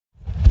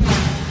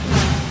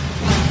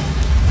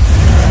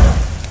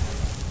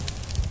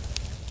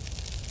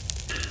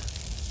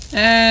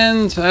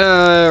And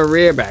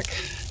rear back.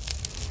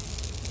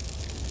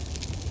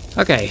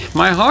 Okay,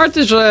 my heart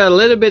is a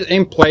little bit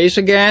in place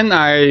again.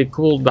 I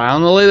cooled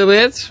down a little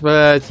bit,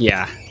 but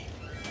yeah.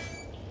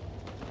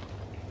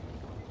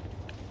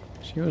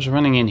 She was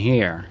running in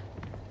here.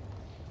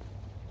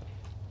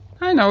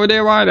 I know they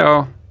are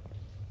though.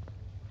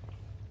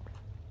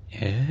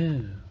 Yeah.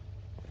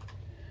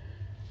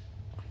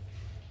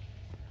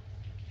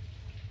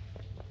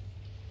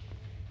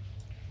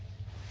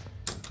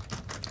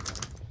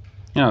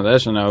 Oh,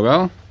 there's a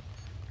no-go.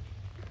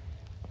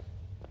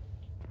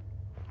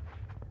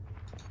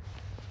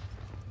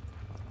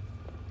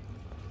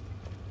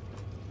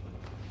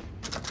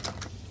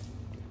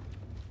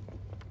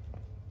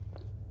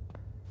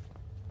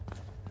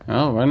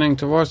 Well, running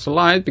towards the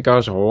light,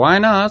 because why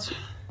not?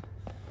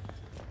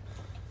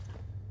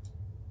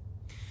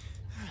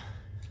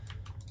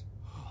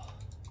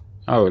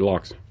 Oh,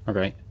 locked.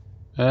 Okay.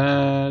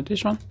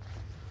 This one?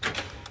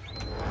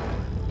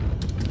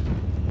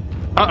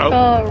 Uh-oh.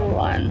 Oh,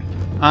 run.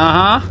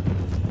 Uh-huh.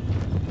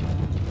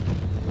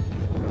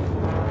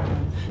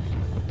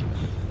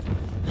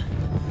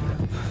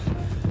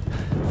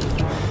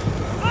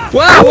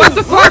 Wow, what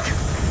the fuck?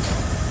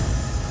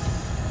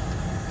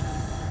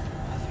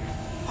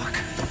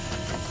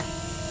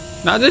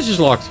 Now this is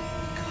locked.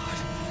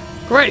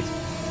 Great.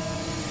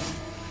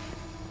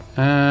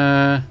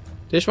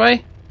 This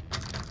way?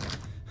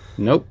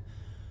 Nope.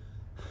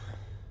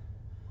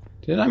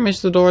 Did I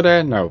miss the door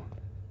there? No.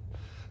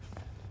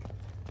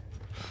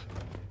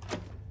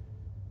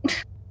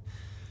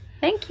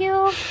 Thank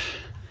you.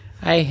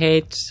 I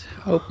hate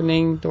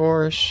opening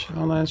doors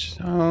on its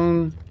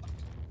own.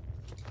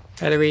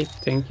 Battery,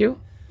 thank you.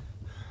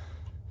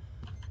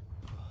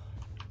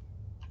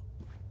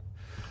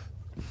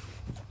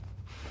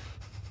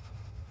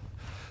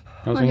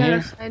 Nothing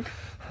here? Side.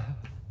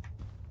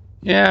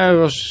 Yeah, I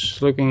was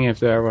looking if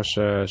there was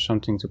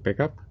something to pick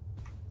up.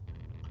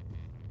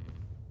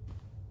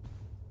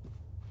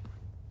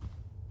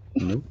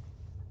 Nope.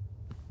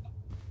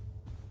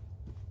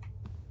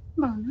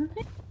 Oh,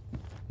 nothing?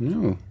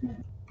 No.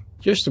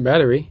 Just a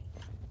battery.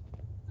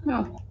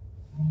 No.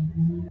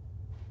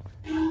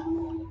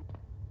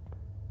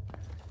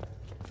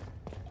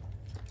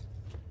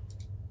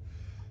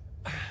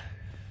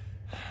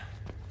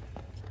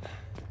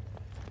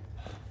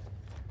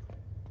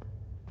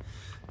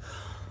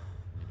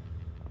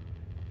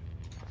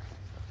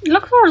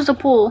 Look towards the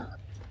pool.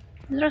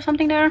 Is there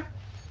something there?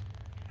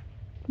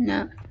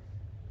 No.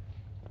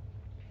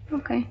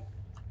 Okay.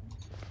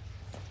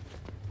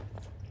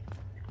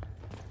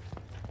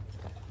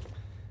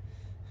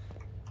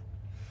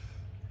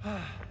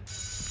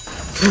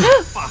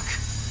 Fuck.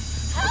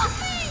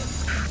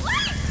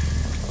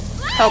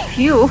 Help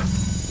you?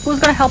 Who's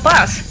gonna help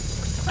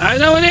us? I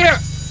know it here!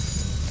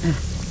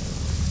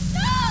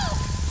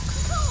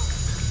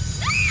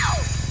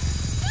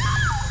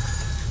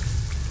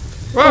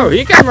 Whoa,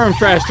 he can run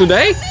fast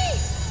today!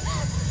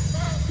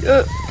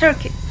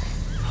 Turkey.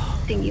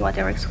 Thingy,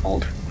 whatever it's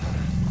called.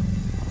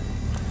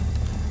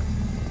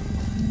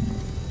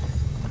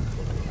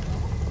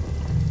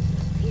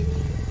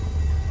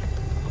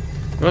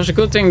 It was a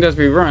good thing that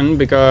we run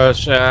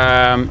because,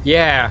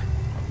 yeah,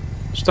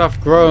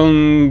 stuff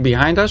grown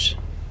behind us.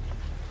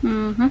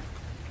 Mm-hmm.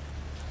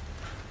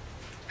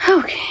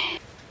 Okay.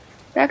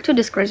 Back to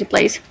this crazy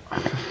place.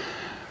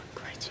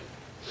 Great.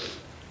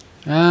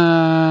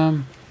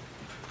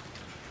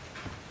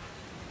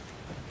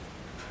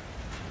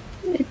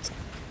 It's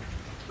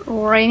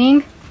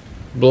raining.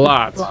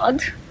 Blood.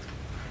 Blood.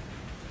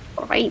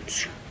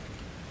 Great.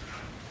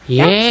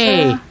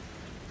 Yay! That's,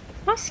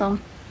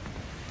 awesome.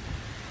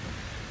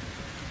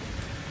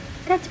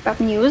 That's bad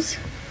news.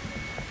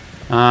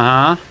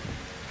 Uh-huh.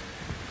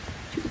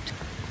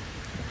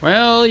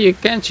 Well, you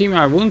can't see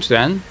my wounds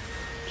then,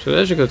 so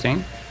that's a good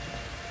thing.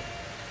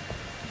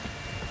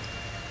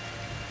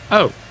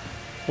 Oh,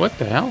 what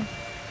the hell?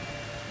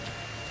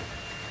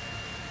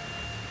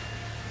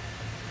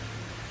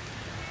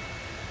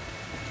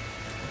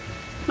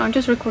 I'm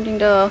just recording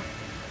the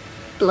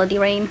bloody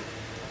rain.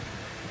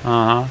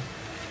 Uh-huh.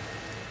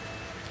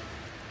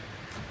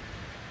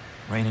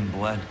 Rain and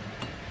blood.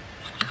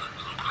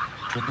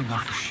 Dripping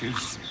off her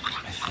shoes,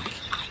 I think.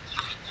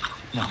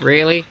 No.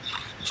 Really?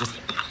 Just...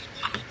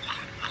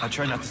 I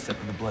tried not to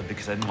step in the blood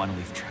because I didn't want to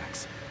leave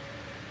tracks.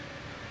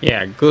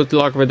 Yeah, good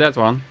luck with that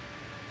one.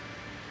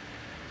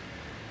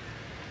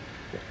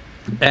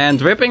 And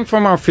dripping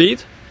from our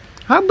feet?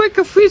 How big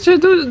of feet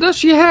does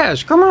she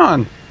have? Come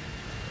on!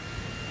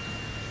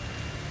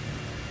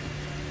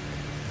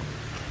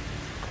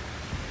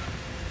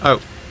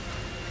 Oh.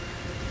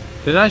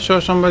 Did I saw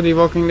somebody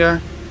walking there?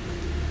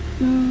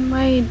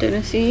 I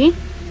didn't see.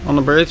 On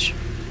the bridge?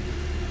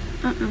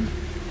 I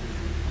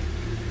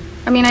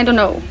mean, I don't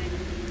know.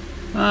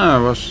 Ah,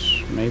 it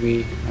was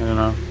maybe, I don't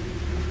know.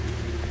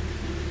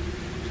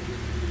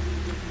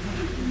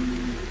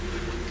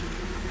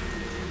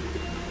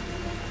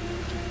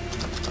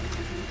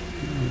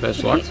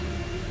 Best luck.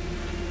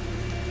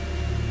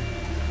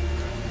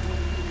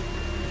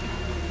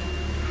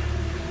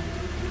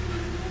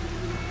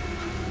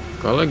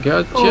 Color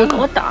gotcha. Oh,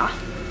 what the?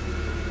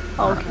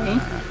 Okay.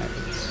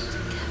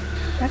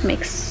 That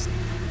makes sense.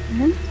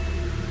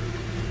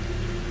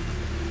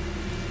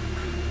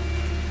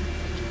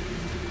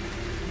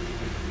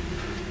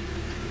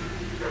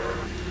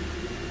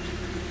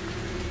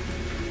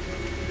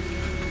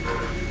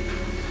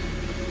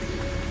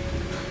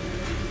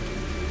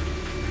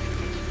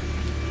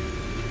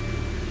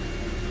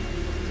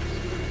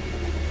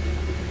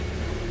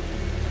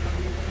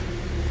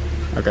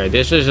 Okay,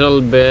 this is a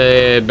little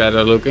bit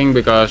better looking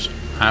because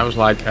I was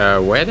like,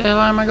 where the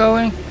hell am I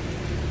going?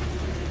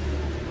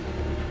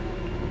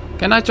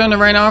 Can I turn the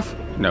rain off?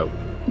 No.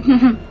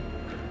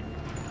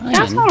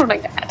 That's not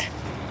like that.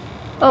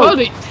 Oh.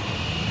 Bloody.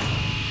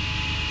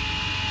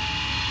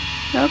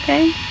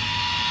 Okay.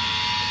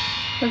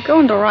 We're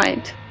going the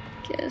right,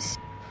 I guess.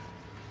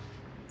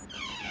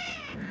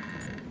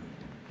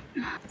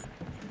 Do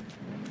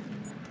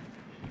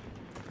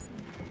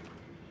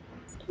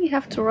we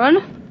have to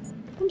run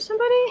from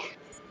somebody?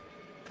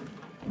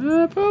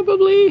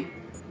 Probably.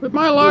 With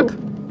my luck. Ooh.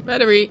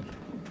 Battery.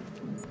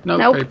 No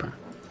Nope. paper.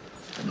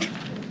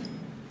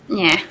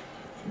 Yeah.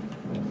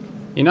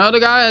 You know the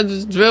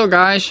drill,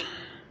 guys.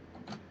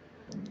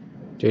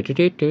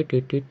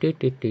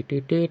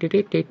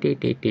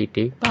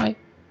 Bye.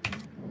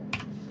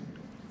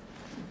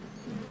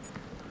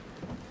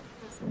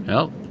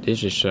 Well,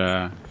 this is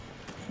not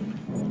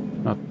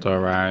the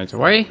right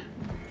way.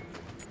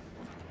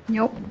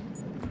 Nope.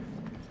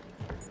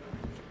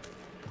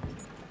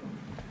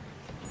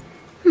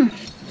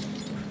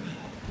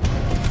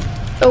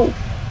 Oh.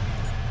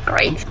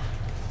 Great.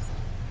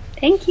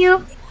 Thank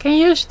you. Can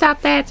you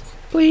stop that,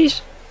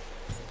 please?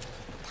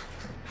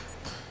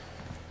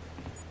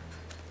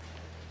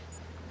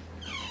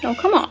 Oh,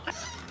 come on.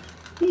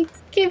 Let me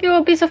give you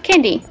a piece of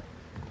candy.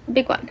 A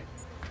big one.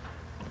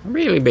 A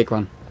really big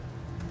one.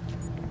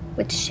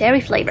 With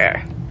cherry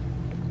flavor.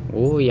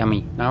 Oh,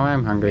 yummy. Now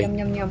I'm hungry. Yum,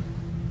 yum, yum.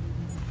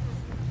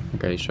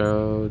 Okay,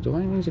 so do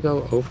I need to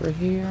go over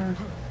here?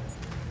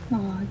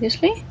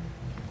 Obviously.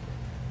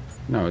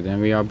 No, then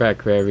we are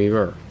back where we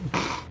were.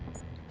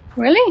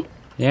 Really?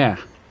 Yeah.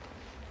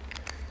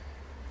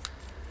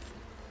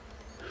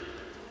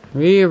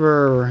 We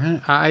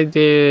were... I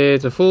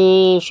did a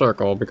full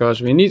circle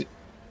because we need...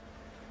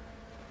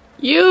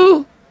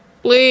 You,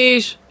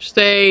 please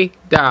stay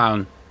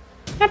down.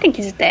 I think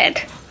he's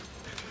dead.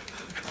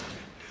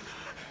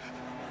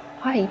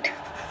 Hide.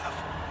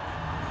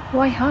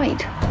 Why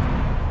hide?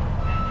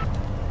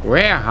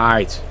 Where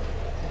hide?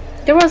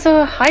 There was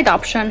a hide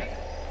option.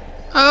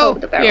 Oh,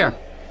 the barrel. here.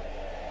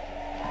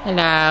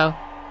 Hello.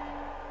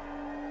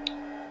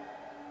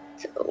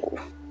 So...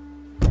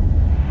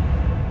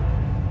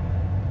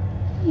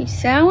 Any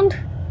sound?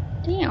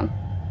 Damn.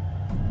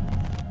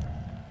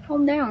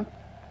 Calm down.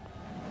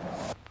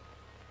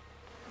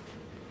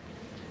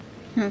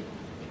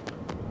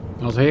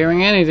 Not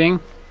hearing anything.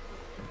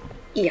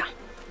 Yeah.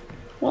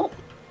 Well,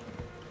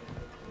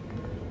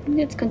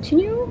 let's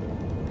continue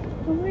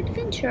our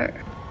adventure.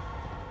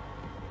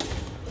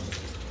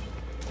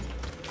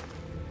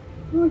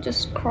 We'll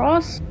just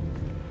cross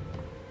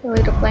the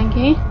little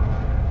planky.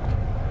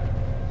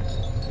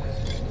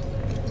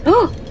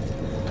 Oh!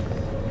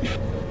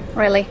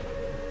 Really?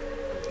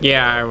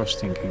 Yeah, I was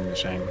thinking the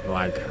same.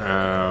 Like,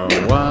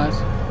 what?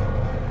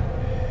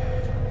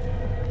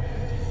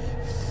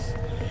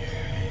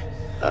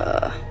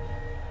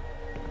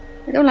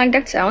 I don't like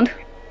that sound.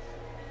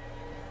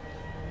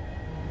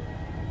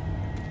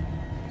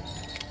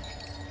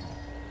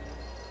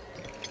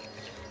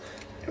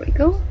 There we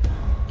go.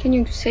 Can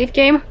you save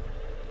game?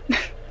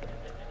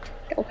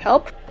 That'll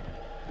help.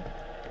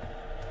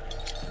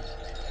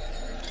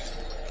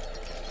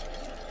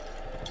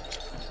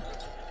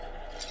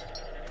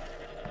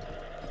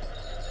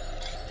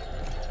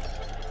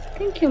 I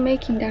think you're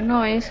making that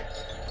noise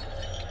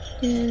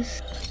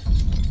is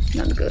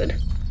not good.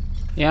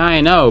 Yeah,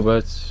 I know,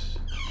 but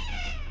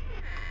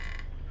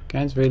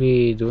can't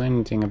really do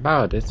anything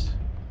about it.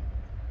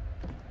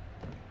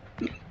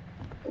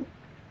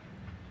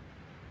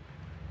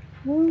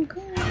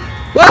 Okay.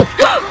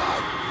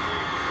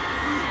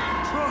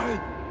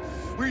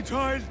 We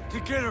tried to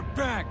get her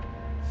back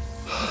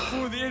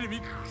before the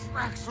enemy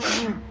cracks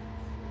her room.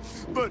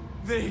 But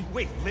they...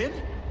 Wait, Lynn?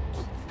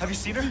 Have you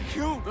seen her? They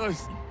killed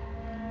us.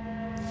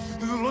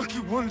 The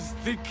lucky ones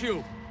they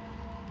killed.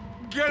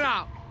 Get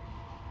out.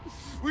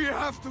 We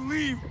have to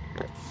leave.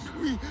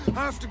 We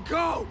have to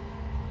go.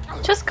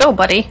 Just go,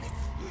 buddy.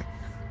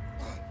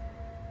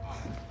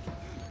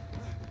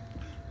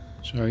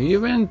 So you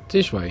went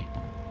this way.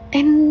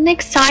 And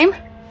next time,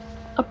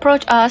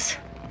 approach us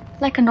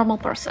like a normal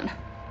person.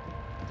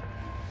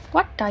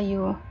 What are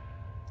you...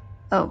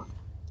 Oh.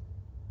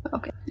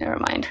 Okay, never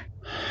mind.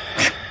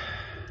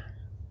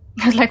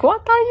 I was like,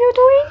 what are you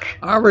doing?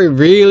 Are we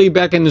really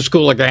back in the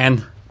school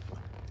again?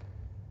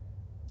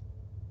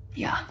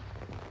 Yeah.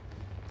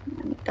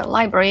 The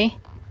library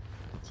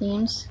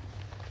seems...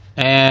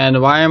 And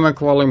why am I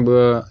calling...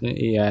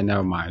 yeah,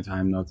 never mind.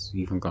 I'm not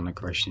even gonna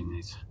question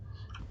it.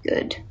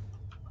 Good.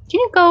 Can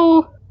you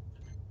go...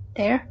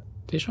 there?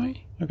 This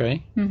way?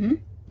 Okay. Mm-hmm.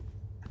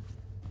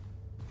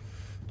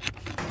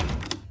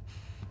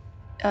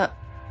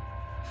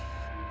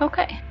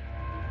 Okay.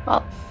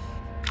 Well.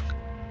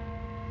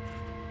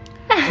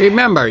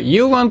 Remember,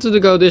 you wanted to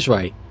go this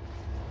way.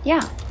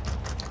 Yeah.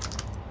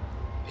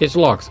 It's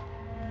locked.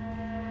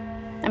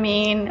 I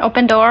mean,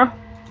 open door.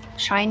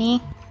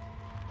 Shiny.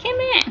 Come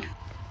in.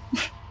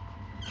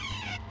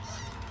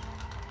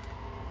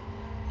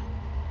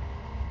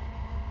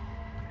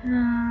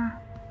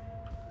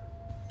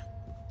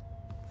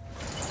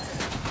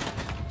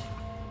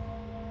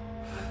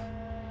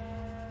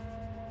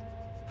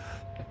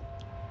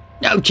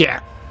 No,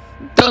 chair.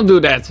 Don't do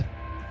that.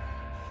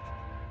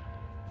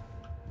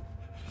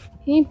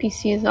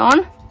 PC is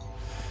on.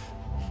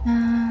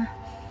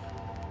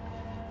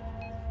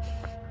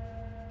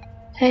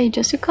 Hey,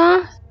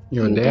 Jessica.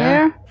 You're You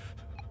there?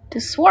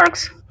 This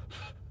works.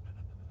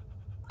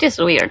 This is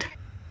weird.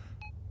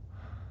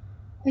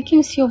 I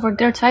can see over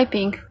there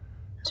typing.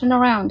 Turn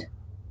around.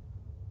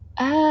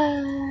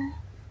 I'd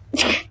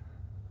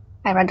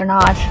rather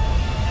not.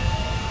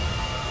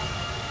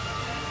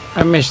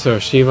 I missed her.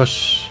 She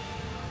was...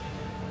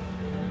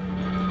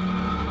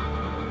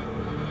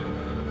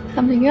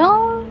 Something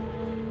else?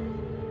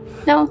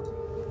 No.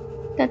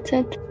 That's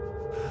it.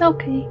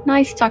 Okay,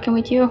 nice talking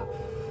with you.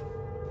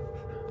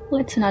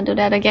 Let's not do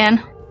that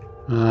again.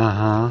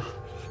 Uh-huh.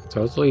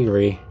 Totally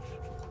agree.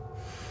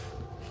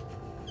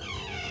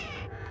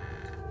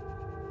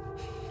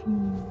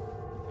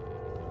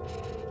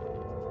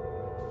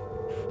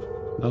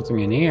 Nothing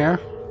in here.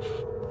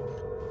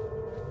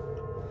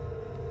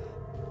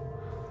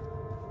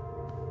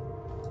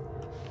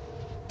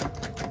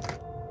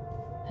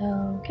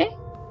 Okay.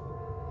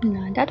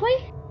 Not that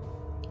way.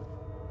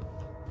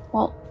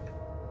 Well,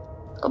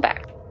 go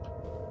back.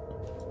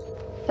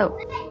 Oh.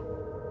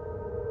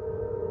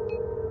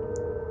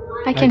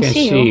 I can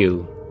see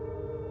you.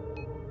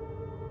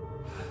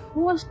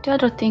 What was the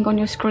other thing on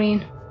your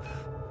screen?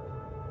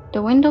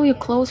 The window you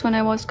closed when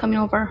I was coming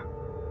over.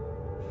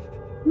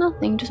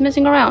 Nothing, just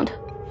messing around.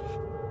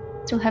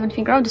 Still haven't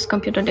figured out this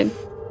computer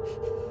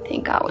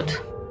thing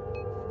out.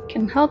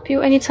 Can help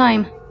you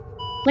anytime.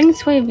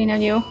 Link's waving at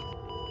you.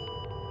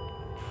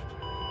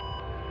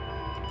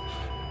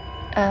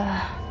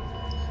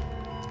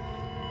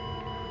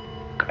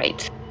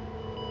 Great.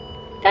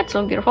 That's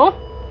so beautiful.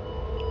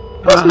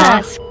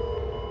 Christmas!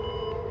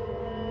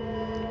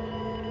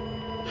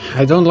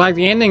 I don't like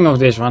the ending of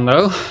this one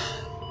though.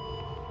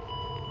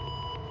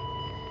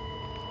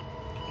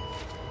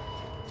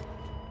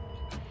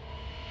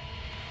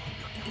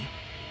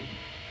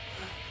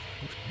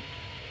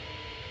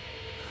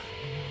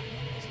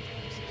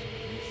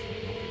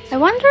 I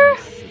wonder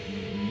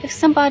if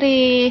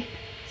somebody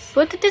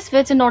put these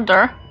vids in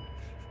order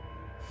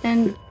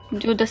and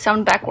do the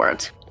sound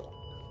backwards.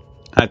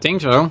 I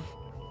think so.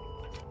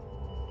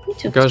 Me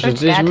too, Because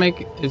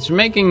it's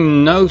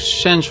making no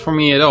sense for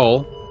me at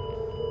all.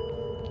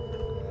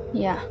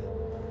 Yeah.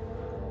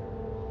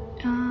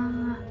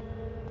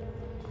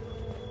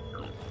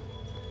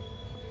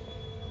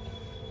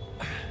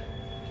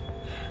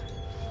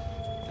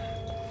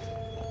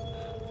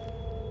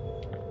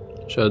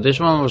 So this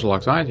one was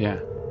locked, right? Yeah.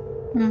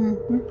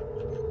 Mm-hmm.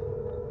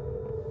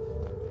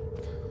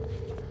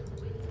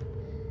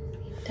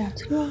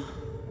 That's cool.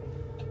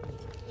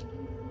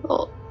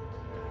 Oh.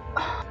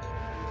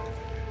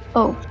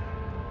 Oh.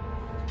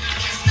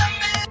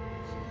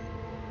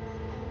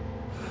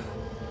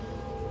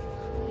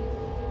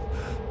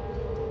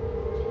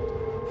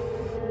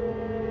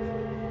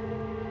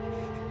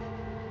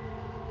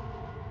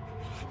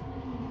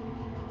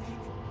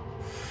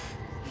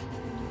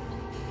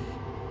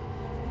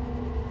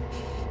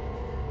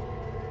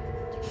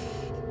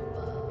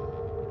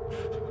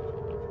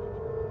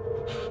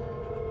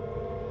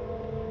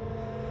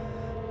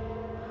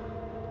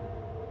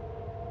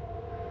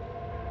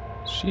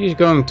 She's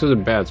going to the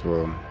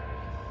bathroom.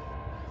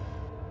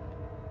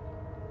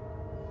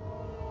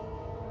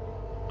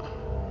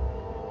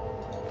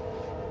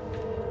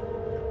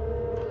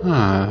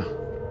 Huh.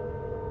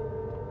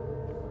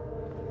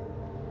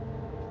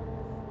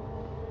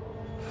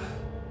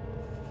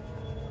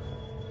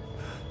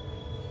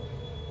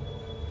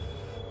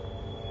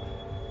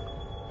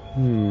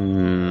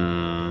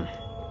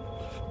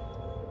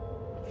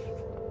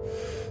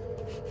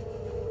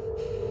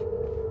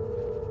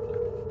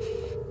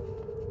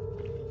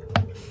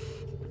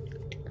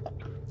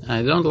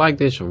 I don't like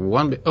this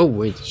one bit. Oh,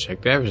 wait a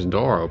sec. There is a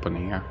door open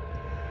here.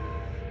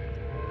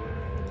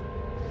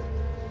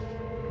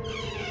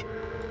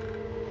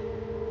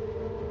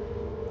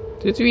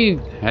 Did we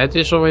had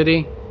this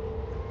already?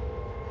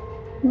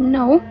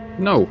 No.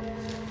 No.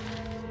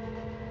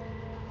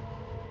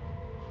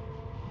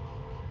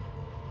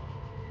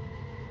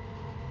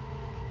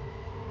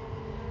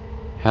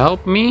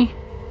 Help me?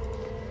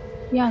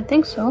 Yeah, I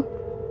think so.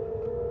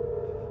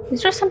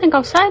 Is there something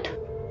outside?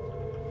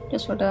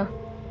 Just for the...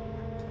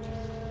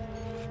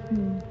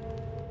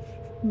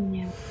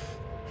 No.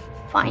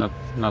 Fine.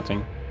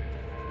 Nothing.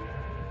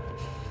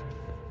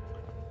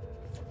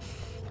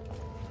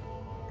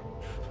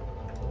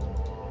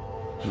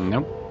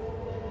 Nope.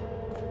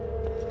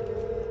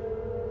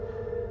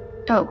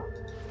 Oh.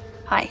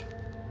 Hi.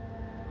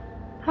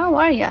 How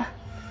are ya?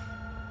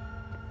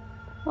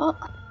 Well,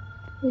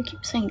 you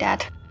keep saying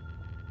that.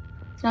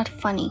 It's not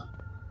funny.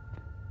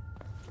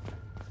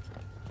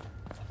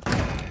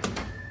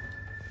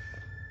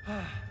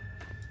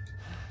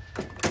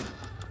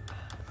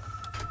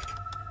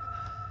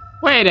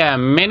 Wait a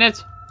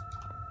minute.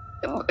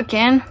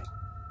 Again?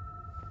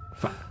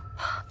 Fuck.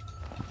 I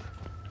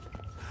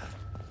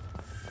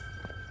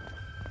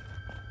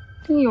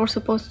think you were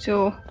supposed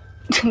to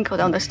go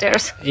down the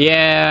stairs.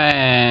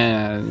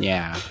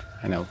 Yeah,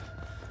 I know.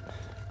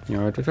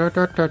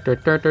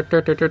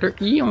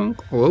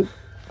 Whoa.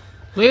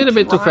 Little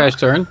bit too fast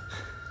turn.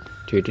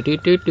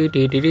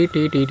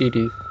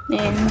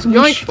 And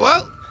Yoink!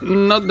 Well,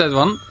 not that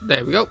one.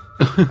 There we go.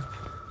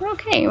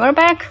 okay, we're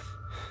back.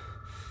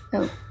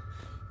 Oh,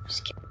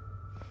 just kidding.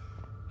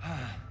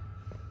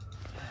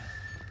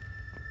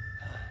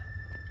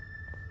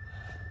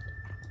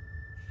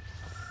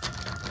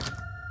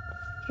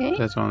 Okay.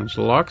 That one's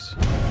locked.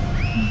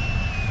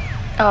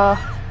 Oh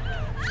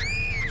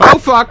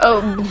Fuck!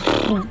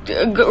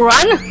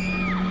 Run?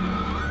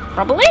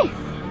 Probably?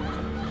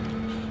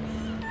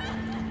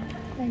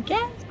 I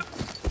guess.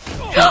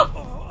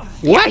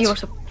 What? You were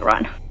supposed to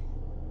run.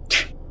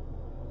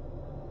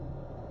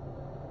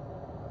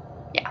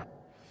 Yeah.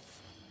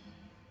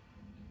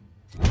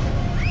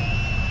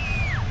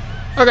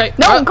 Okay.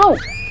 No, go!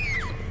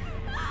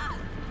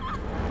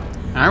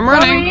 I'm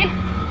running.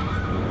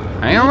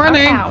 I am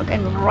running. Out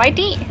and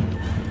righty.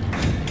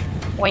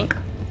 Wink.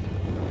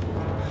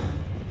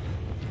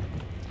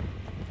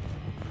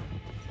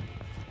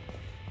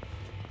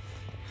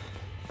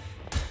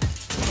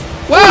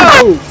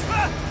 Whoa!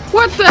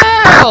 What the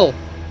hell?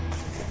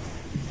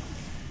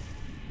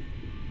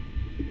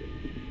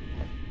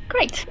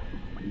 Great.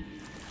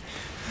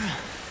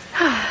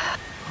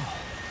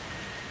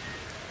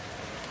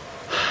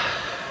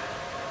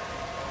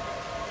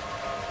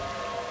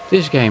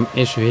 This game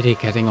is really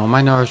getting on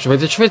my nerves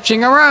with the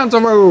switching around the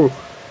room.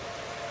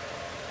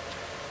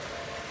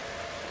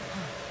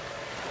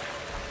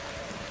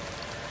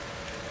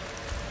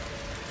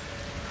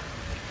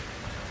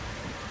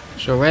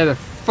 So where the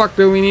fuck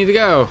do we need to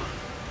go?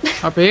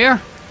 Up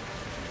here?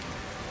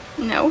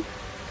 No.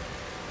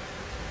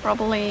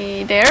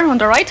 Probably there, on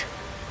the right.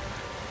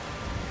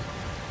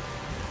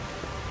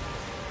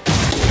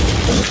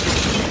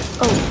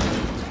 Oh.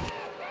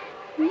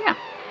 Yeah.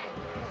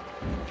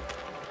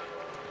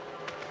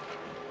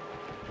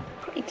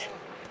 Great.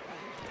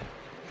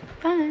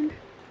 Fun.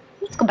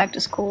 Let's go back to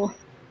school.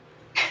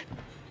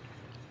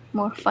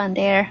 More fun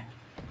there.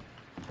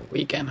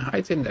 We can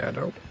hide in there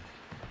though.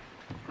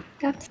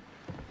 That's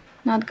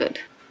not good.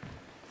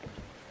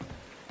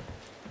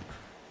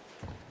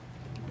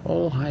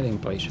 All hiding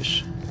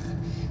places.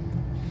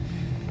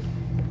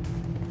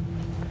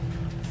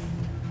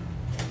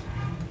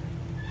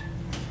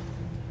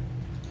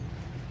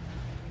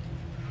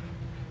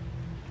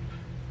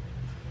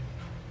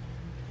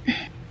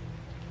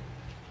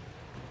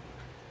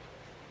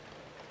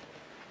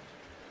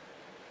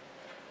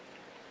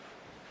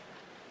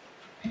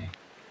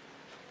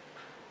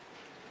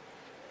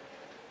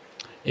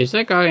 Is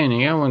that guy in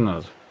here or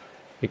not?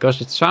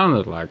 Because it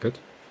sounded like it.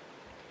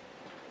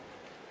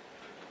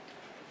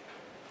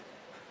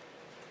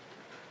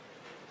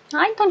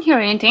 I don't hear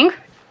anything.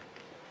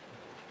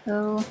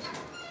 So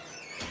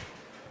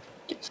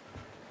just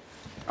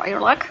try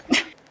your luck.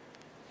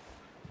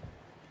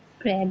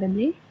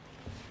 Probably.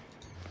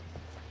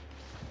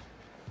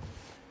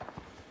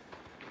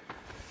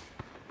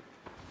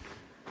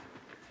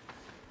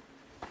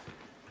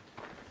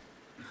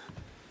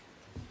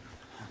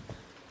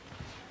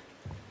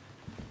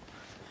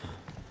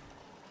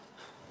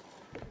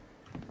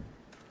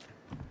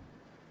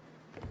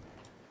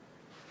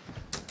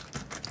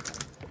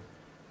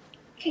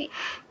 Okay.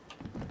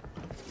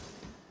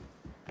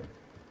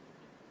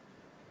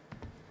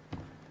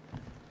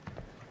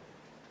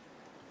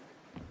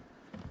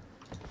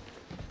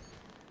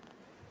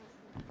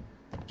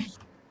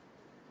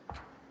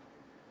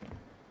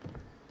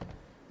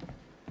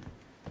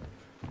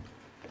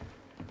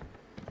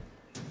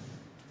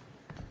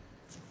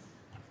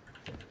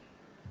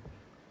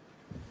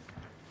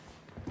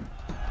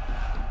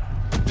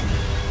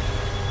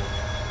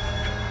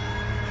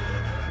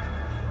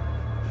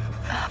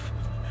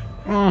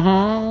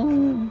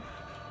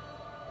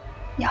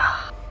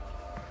 Yeah.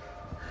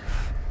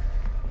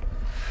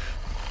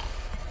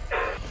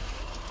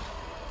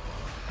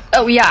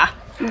 Oh yeah,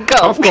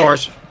 go. Of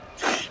course.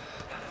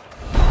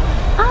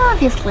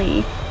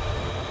 Obviously.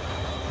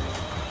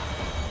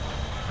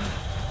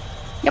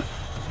 Yep.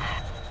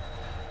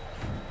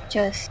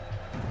 Just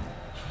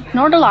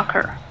ignore the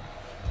locker.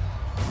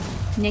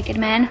 Naked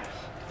man.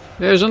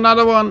 There's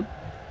another one.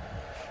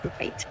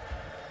 Great.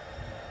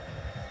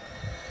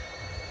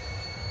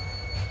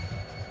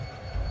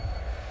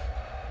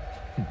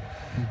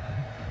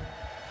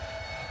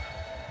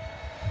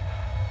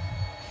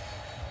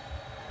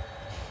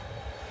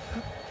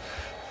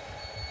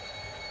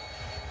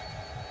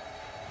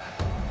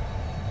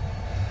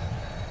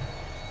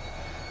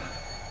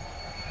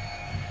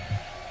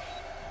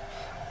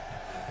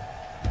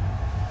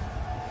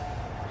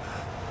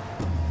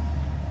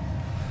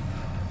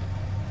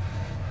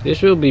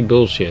 This will be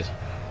bullshit.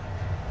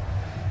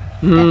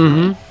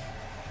 Definitely.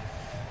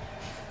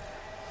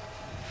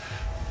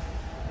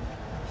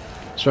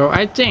 So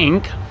I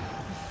think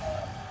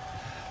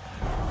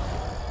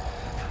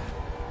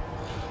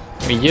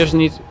we just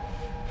need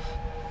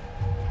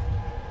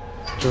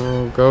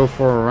to go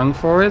for a run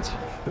for it.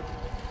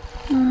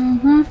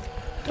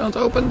 Don't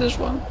open this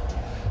one.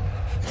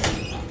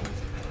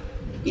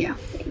 Yeah,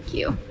 thank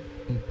you.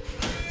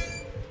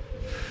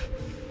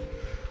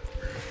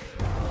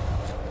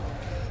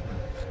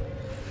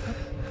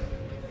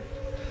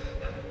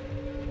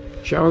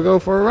 Shall we go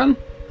for a run?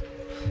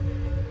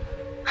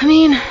 I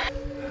mean,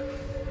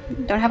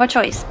 don't have a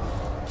choice.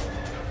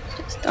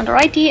 Just on the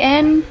righty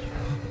and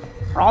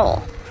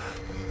roll.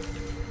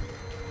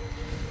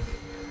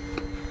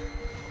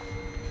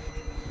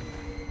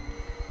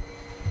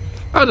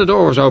 Oh, the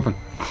door was open.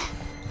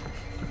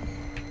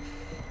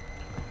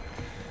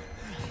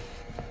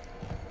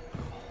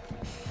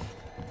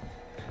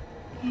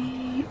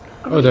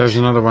 Oh, there's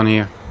another one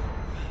here.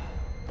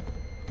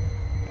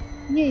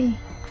 Yay.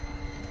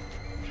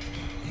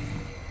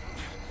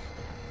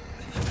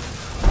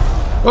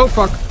 Oh,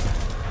 fuck.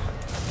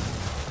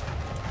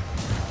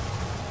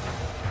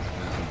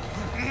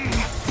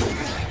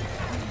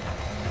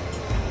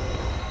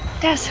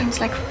 That sounds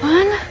like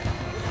fun.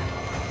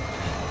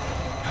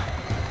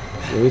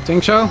 Do you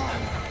think so?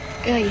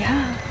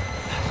 Yeah.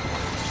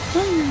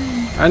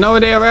 I have no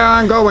idea where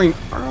I'm going.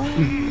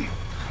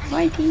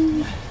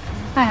 Righty.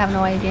 I have no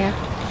idea.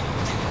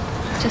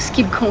 Just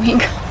keep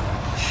going.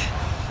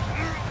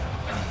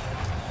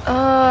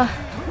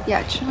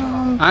 Yeah,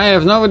 jump. I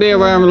have no idea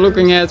where I'm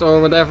looking at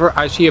or whatever.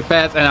 I see a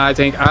pet and I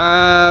think,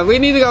 we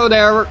need to go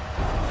there.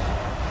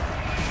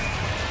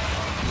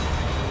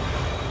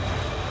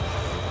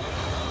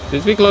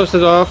 Did we close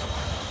it off?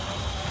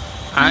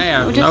 I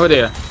have no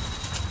idea.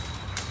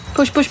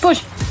 Push, push,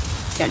 push.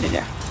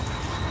 There.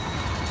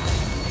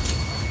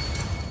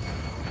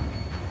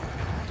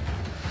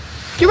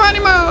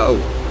 Geronimo!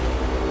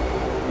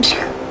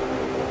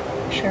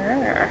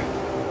 Sure.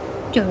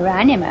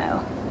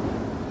 Geronimo.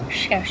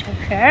 Sure.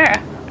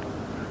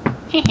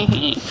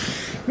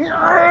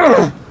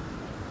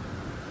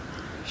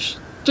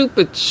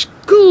 Stupid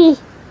school.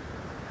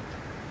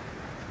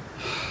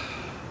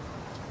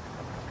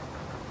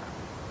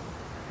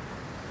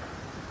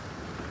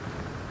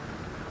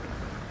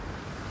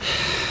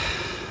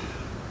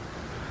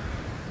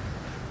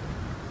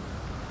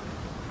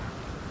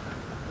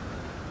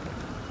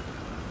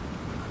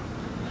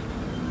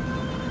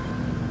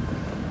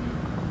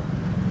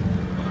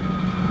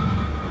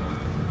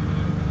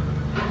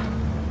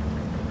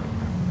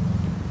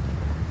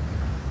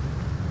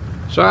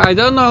 So I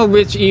don't know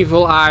which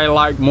evil I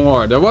like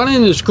more, the one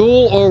in the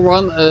school or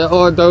one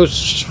or those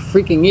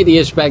freaking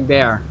idiots back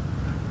there.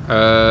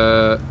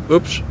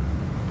 Oops,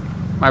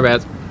 my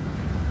bad.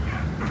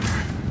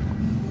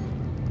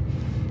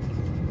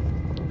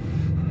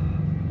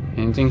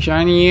 Anything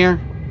shiny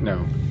here?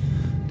 No.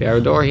 There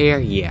a door here?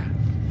 Yeah.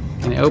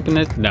 Can I open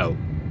it? No.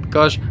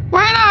 Because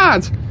why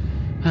not?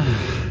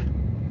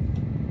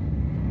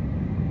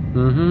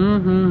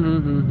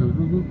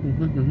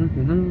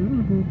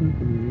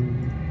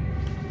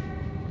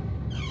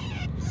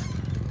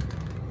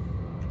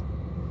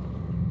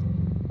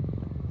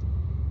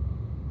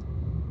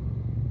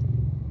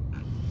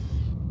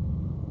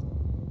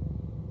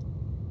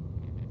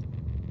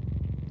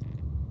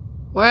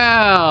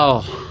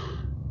 Well,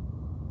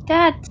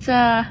 That's,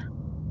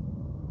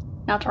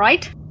 not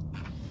right.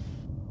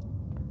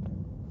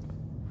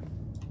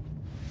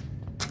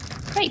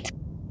 Great.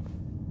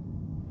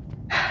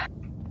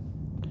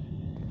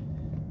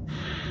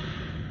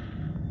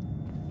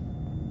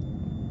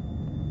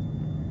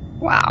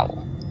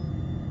 Wow.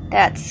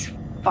 That's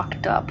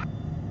fucked up.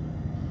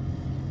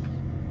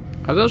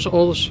 are those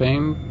all the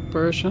same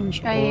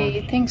persons?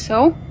 I think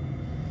so.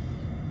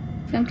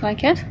 Seems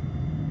like it.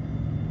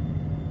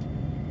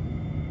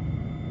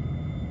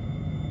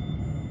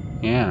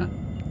 Yeah.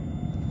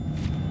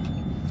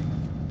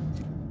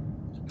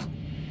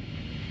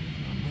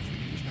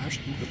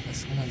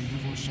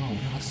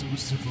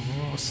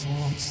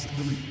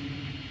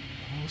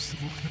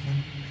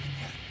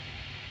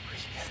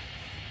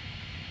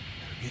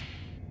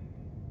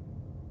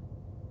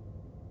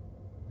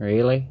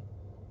 Really?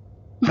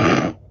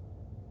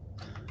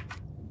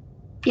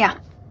 Yeah.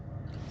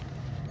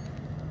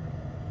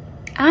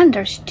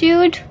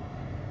 Understood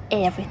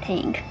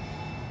everything.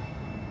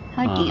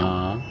 How do you?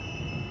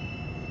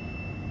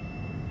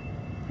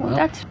 Well,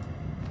 that's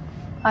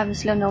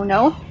obviously a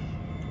no-no.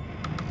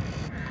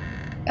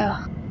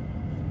 Ugh.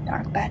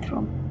 Dark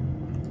bathroom.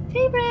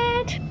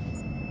 Favorite!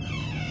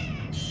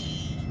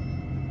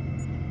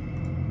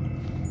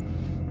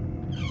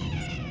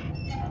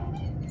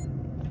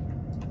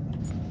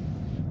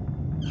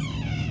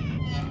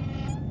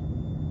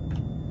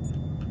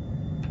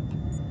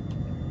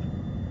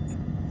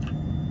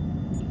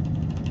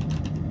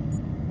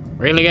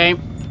 Really, game?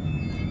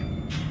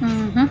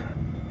 Mm-hmm.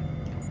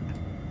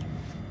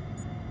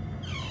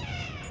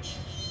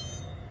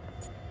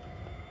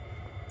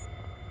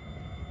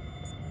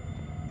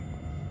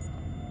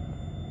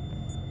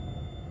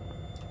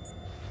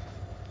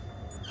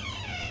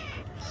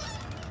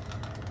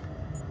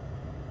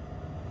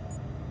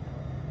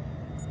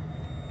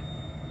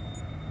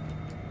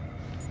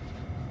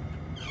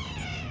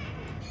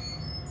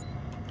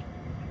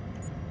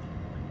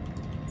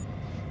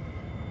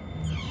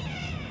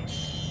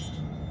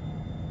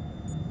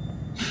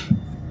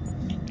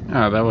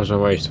 Oh, that was a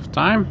waste of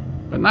time.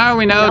 But now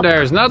we know Yep.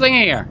 there's nothing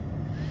here.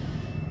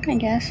 I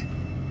guess.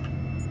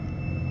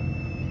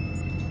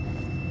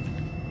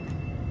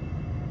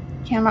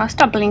 Camera,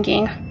 stop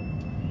blinking.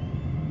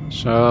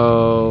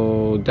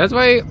 So, that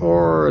way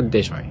or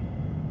this way?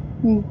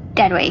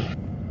 That way.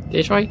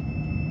 This way?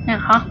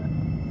 Uh-huh.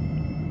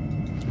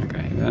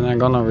 Okay, then I'm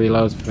gonna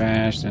reload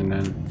fast and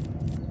then...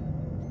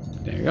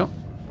 There you go.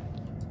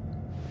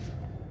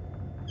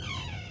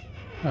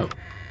 Oh.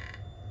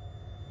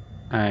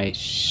 I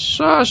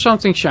saw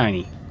something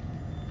shiny.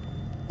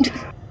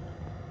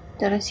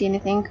 Didn't see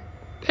anything.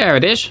 There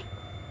it is.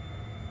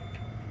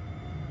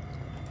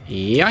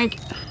 Yoink.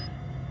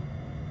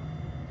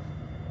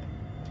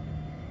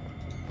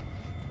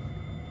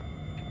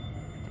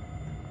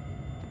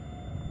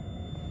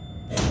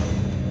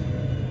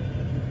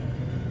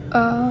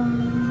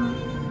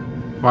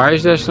 Why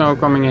is there snow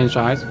coming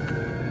inside?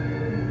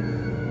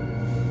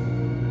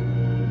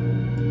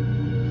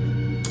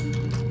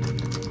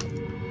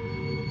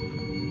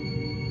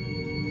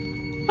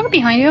 Look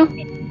behind you.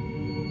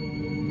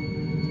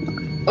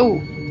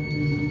 Oh.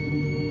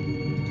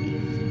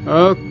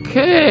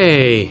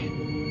 Okay.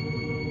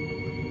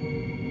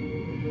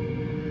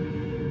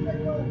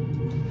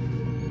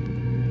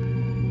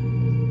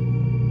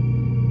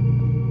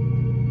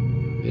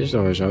 This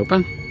door is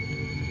open.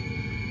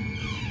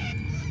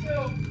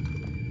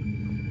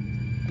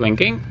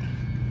 Blinking.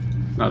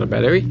 Not a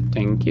battery.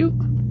 Thank you.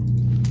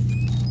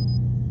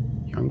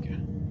 Yoink.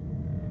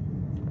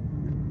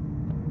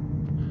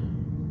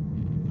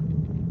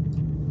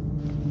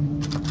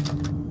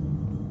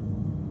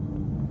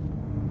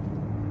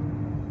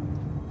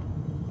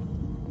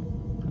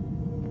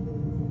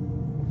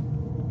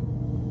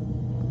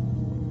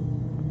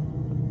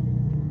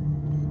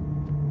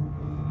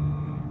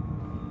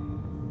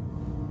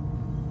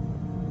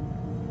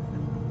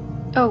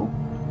 Oh.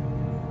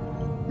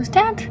 Was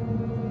that?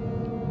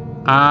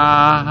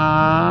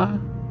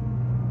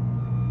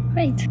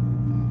 Great.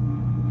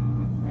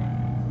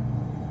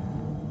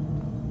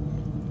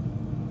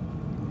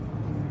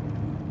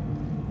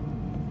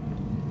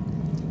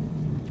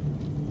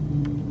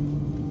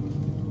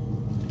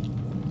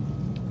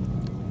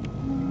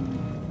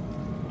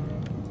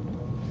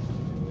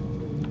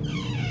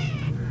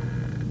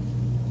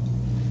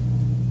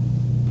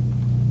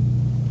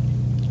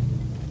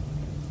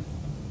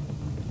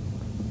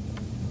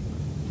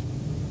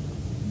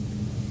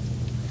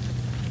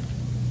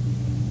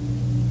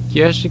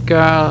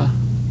 Jessica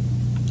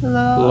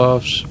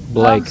loves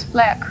Blake. Loves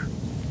Blake.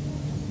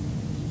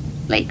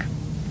 Blake.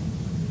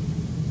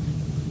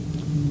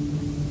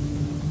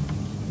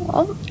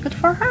 Well, good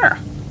for her.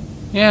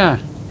 Yeah.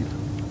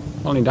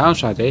 Only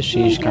downside is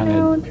she's Get kind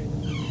out.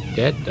 of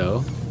dead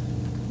though.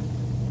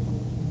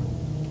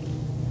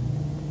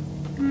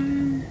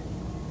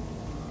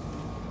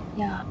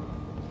 Yeah.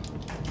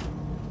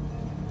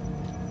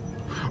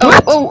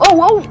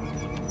 Oh!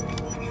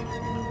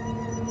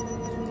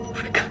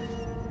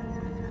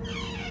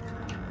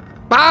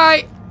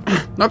 Bye!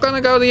 Not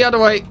gonna go the other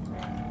way.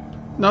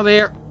 Not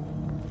here.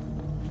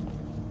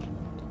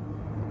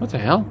 What the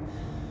hell?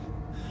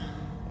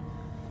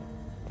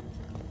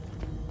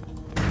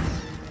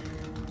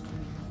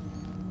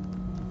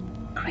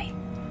 Great.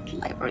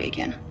 Library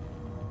again.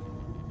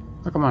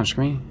 Oh, come on,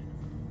 screen.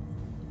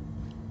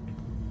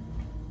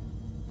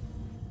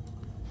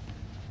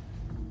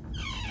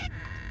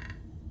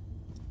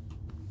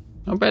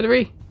 No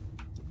battery?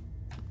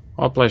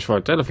 Odd place for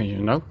a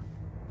television, no?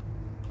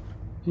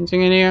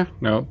 Anything in here?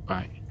 No.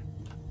 Bye.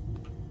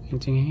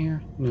 Anything in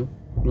here? No.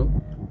 Nope.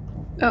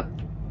 Oh.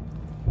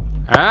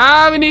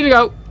 Ah, we need to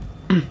go.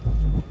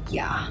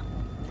 Yeah.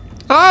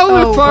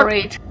 Oh, fuck.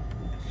 Great.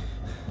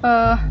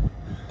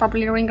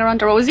 Probably ring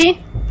around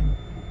Rosie.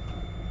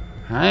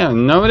 I have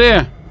no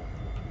idea.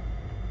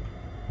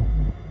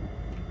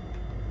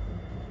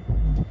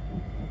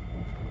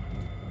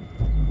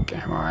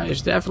 Camera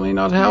is definitely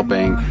not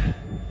helping.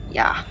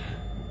 Yeah.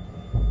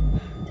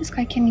 This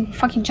guy can't even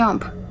fucking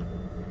jump.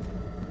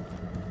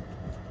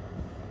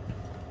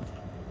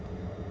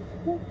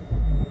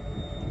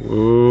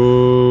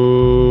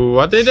 Ooh,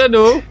 what did I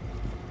do?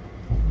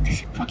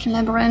 This fucking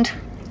labyrinth.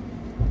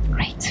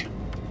 Great.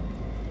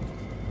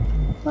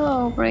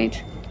 Oh,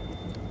 great.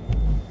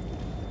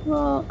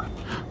 Well.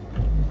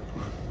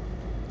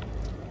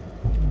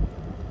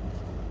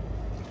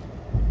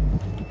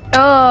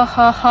 Oh,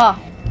 haha.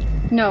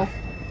 No.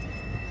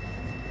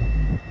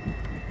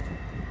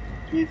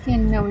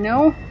 Again, no.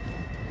 No.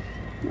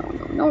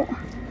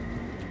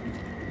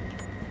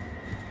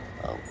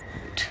 Oh,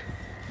 good.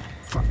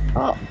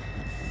 Oh,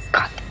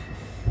 God.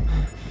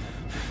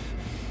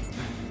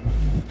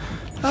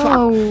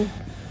 Oh.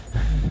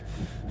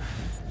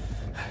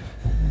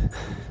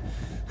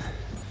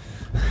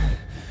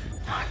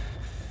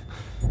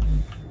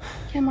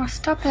 Camera,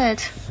 stop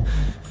it.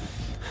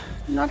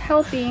 I'm not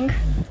helping.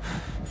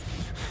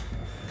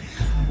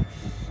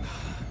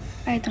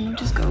 I don't know,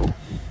 just go.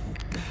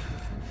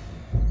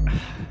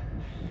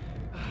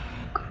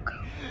 Go.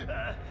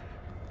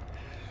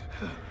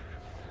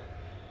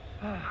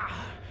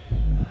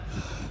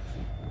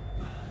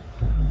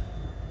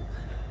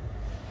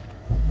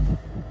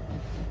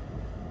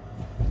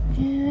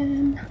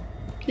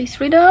 Please,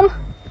 freedom.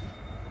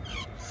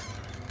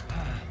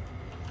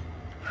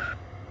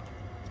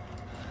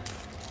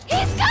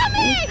 He's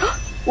coming!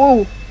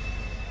 Whoa.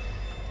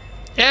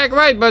 Yeah,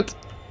 great, but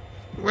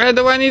where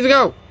do I need to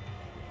go?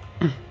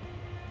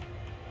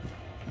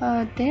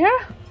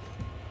 There?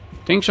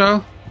 Think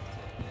so.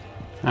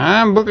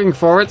 I'm booking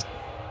for it.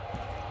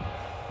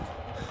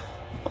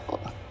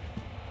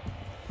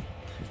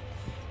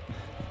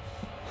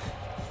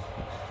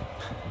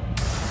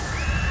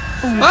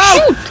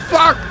 Oh,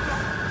 fuck!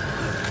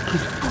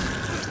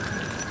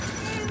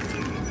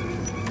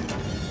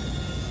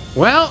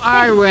 Well,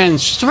 I went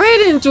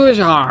straight into his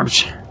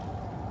arms.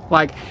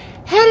 Like,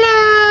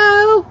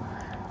 hello!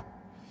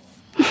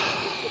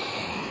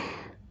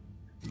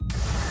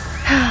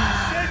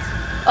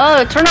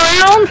 Oh, turn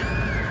around!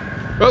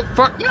 Oh,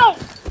 fuck! No!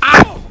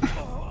 Ow!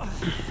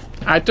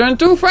 I turned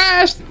too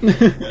fast!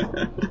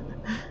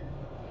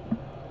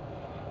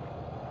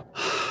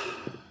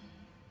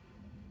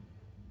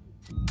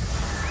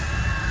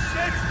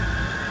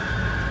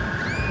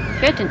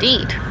 Shit,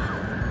 indeed.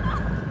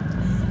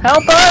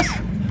 Help us!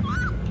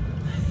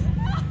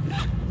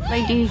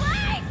 Lady.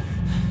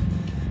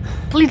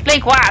 Please,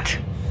 Blake, what?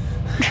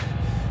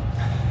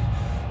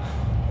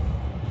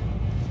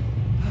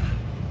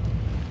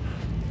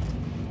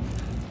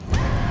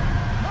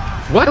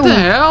 What the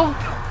hell?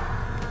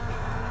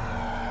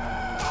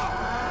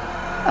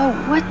 Oh,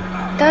 what?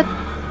 That...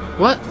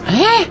 What?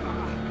 Eh?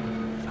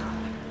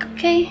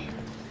 Okay.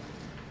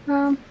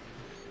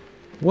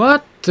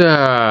 What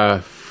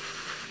the...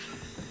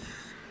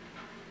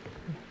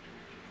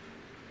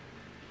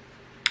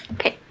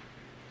 Okay.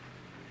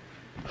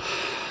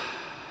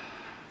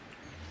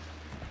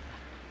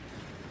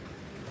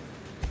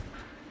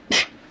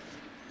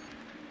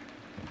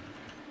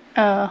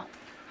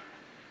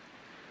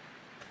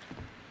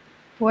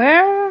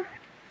 Where?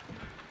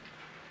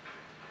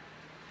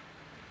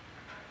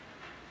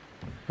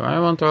 Do I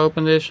want to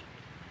open this?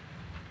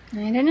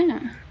 I don't know.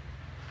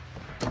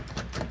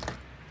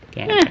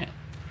 Can't.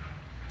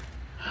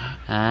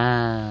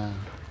 Ah.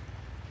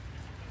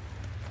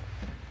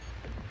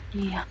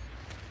 Yeah.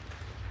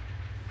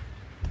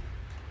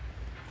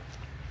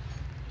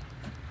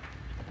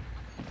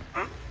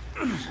 I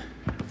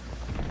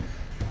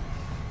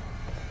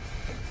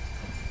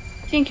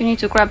think you need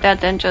to grab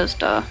that and just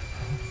Can't.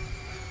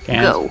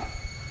 go.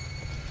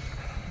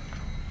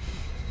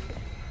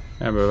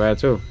 Yeah, but where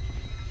to?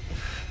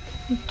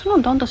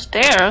 No, down the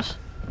stairs.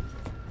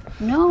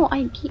 No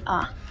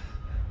idea.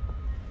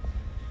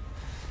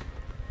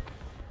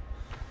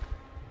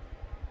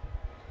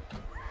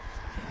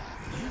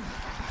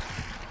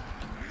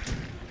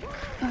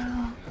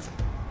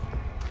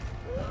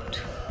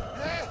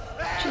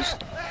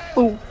 Just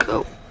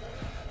go.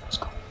 Let's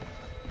go.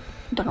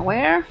 Don't know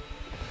where.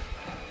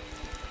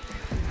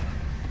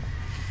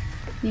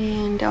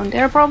 And down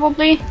there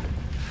probably.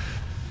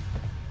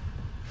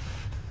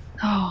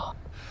 Oh,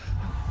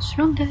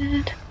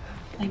 surrounded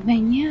by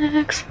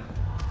maniacs.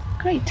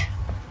 Great.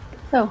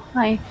 So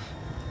hi.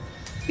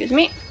 Excuse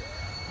me.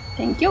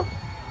 Thank you.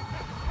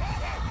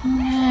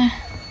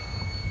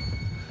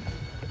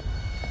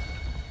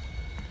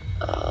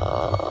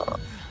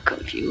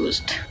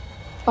 Confused.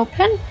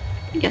 Open?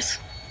 Yes.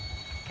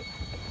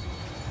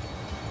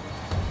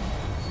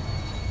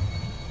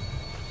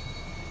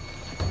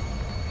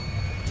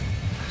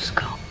 Let's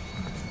go.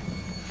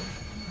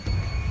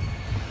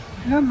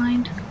 Never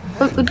mind.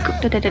 Where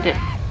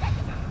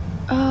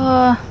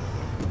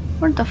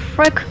the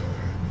frick?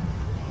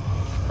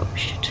 Oh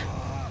shit.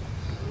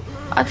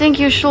 I think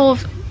you should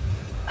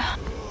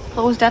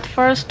close that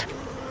first.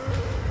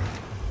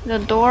 The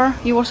door.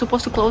 You were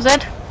supposed to close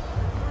it.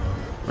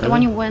 Really? The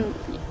one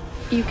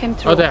you came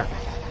through. Oh, there.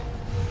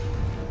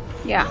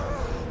 Yeah.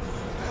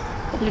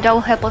 Hopefully that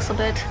will help us a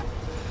bit.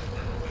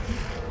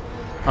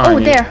 Oh,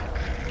 There.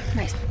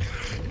 Nice.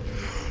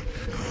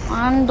 Come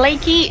on,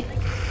 Blakey.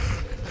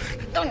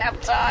 Don't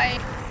have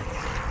time.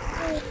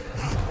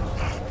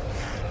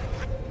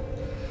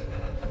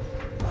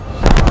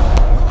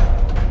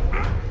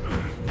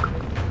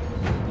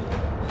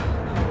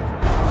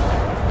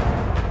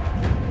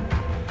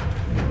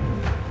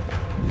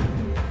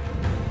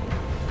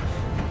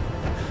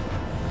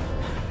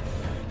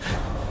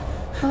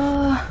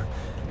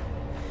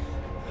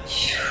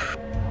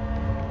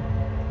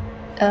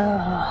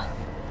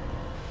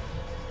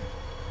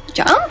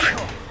 Jump?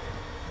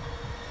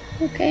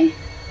 Okay.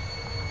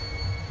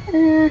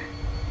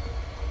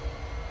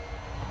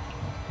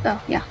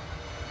 Oh, yeah.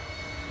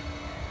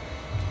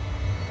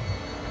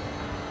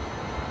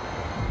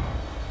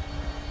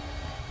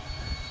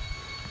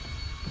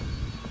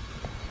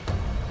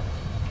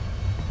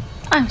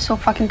 I'm so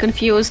fucking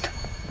confused.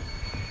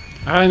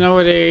 I don't know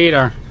where they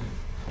either.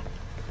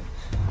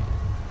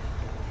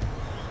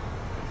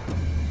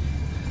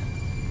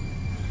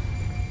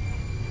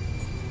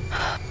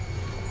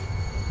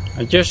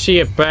 I just see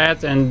a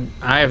pad and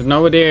I have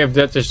no idea if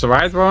that is the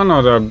right one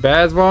or the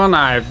bad one.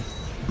 I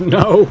have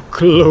no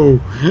clue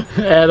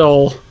at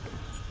all.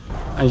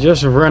 I'm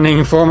just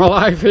running for my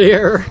life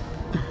here.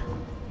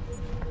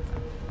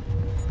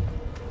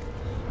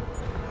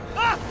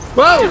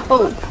 Whoa!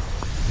 Oh.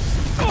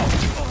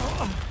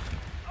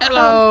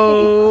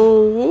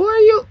 Hello! Who are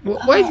you?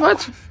 Wait,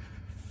 what?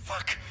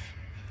 Fuck.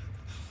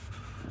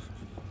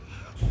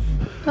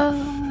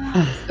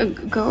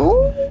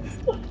 Go?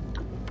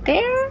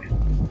 There?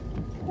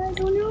 I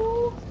don't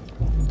know.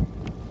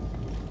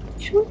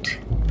 Shoot.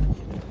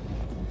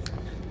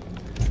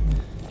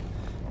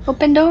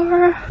 Open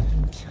door.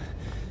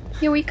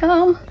 Here we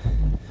come.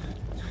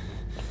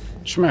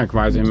 Smack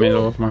right in the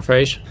middle of my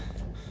face.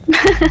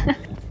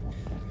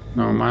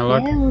 No, my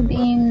luck. Yeah,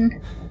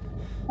 being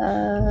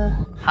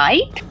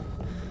hide?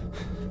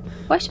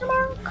 Question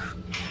mark?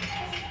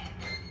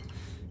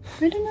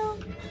 I don't know.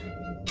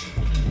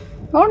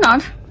 Or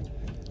not.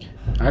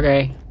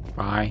 Okay,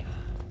 bye.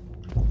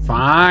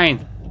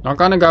 Fine. Not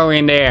gonna go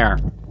in there.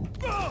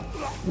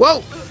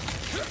 Whoa!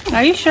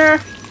 Are you sure?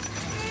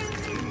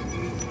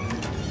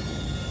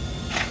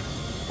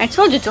 I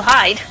told you to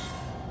hide.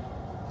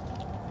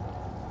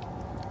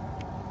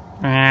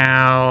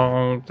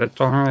 Well, the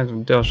door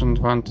doesn't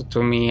want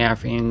to me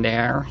have in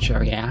there, so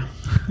yeah.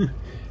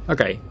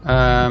 Okay.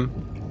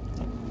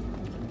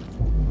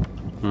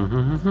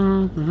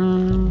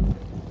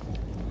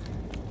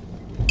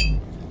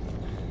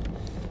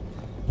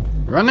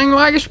 Running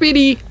like a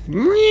speedy.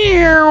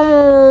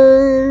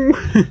 Meow.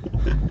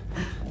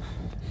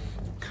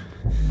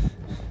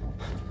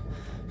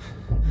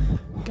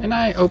 Can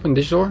I open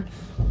this door?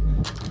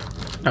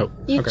 Oh,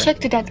 You okay.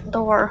 checked that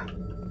door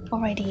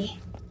already.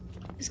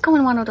 Just go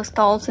in one of the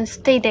stalls and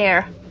stay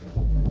there.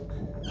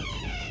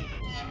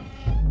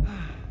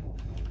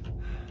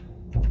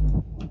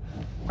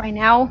 Right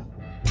now.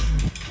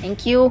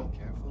 Thank you.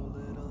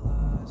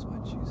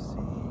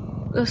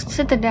 Just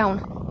sit it down.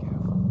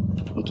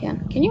 You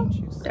can. Can you?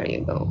 There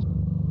you go.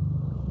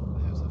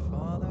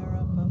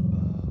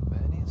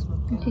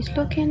 And he's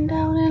looking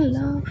down in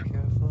love.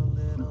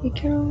 Be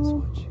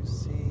careful.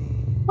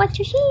 What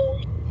you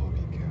see?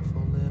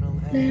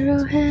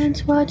 Little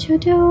hands, what you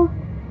do?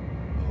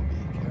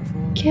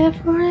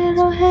 Careful,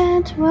 little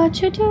hands,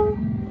 what you do?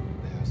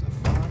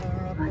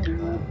 Father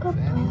up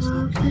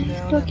above,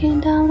 he's looking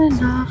down in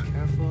love.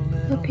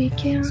 So be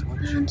careful,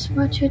 hands,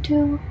 what you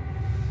do?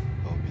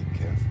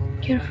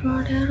 Careful,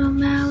 little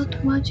mouth,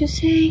 what you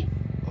say?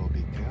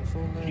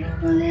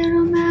 Careful,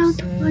 little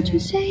mouth, what you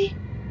say?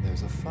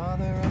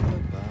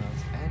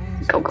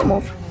 Go,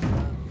 move.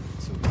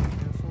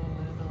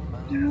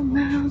 Little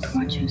mouth,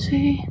 what you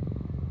say?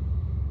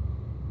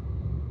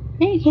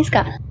 Hey, he's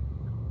gone.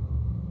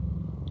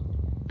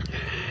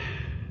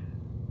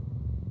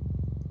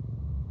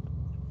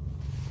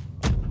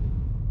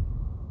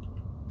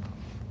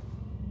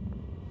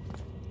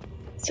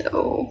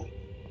 So,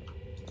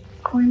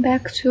 going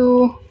back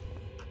to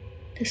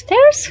the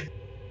stairs,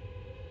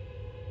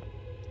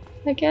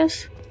 I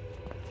guess.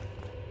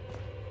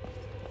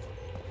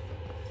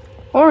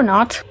 Or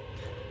not.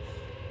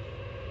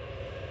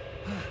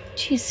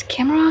 Jeez,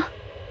 camera.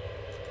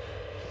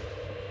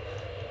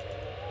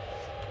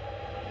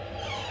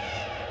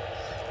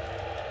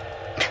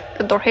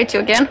 The door hits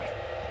you again.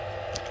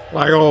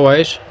 Like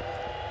always.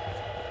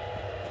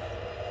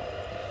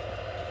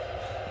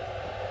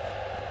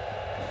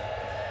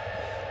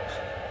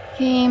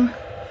 Game.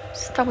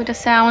 Stop with the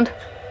sound.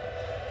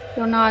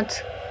 You're not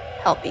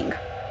helping.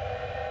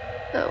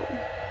 So,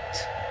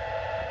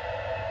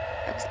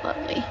 that's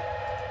lovely.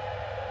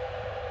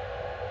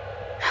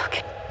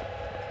 Okay.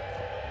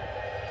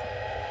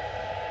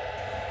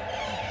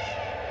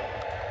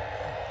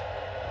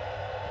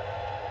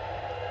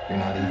 You're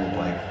not evil,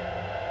 Blake.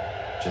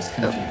 Just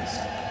confused.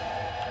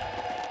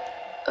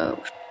 Oh.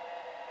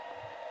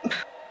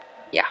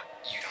 Yeah.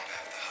 You don't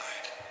have to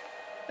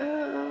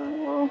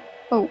hide.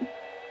 Oh.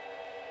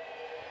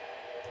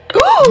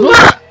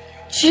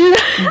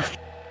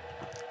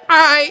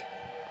 Hi.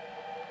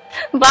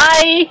 Bye.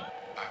 I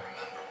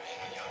remember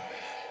being a young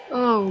man.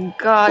 Oh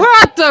God.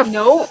 What the?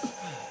 No.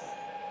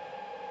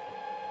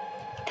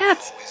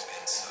 That's Always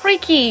been so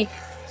freaky.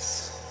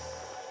 nervous.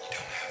 You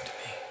don't have to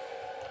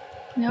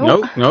be. No.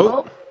 No.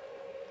 Oh.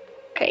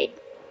 Okay.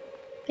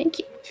 Thank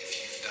you.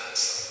 If you've done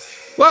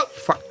something, Whoa!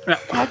 Fuck. No.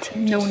 What?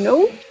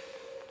 No.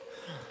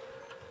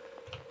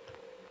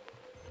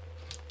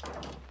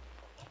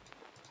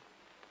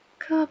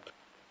 Cup.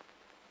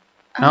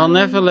 I'll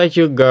never let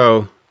you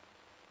go.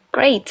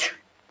 Great.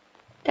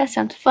 That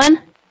sounds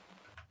fun.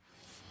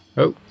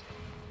 Oh.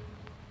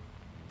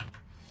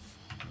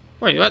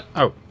 Wait, what?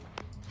 Oh.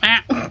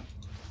 Ah.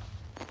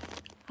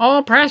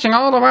 All pressing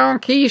all the wrong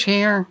keys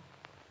here.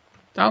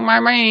 Don't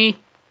mind me.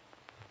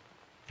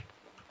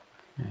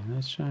 Okay,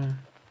 let's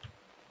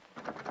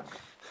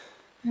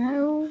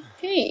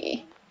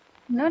Okay.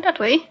 Not that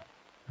way.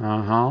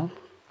 Uh-huh.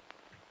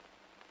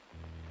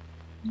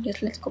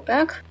 Just let's go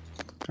back.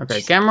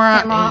 Okay, camera.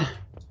 Camera.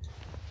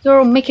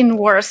 You're making it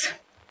worse.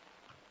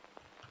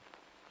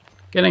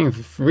 Getting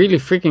really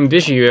freaking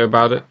dizzy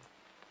about it.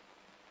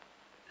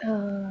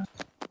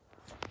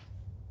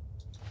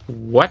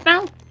 What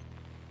now?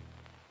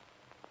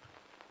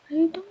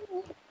 I don't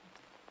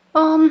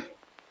know.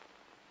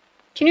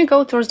 Can you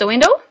go towards the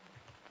window?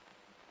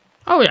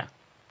 Oh yeah.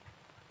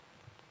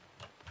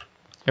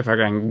 If I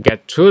can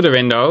get through the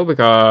window,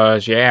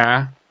 because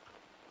yeah.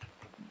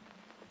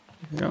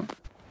 There we go.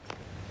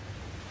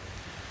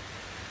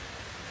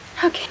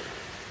 Okay.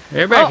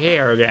 We're back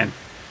here again.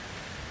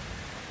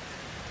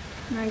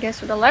 I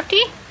guess with the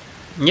lefty?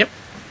 Yep.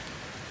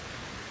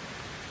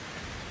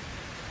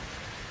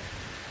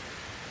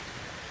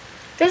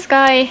 This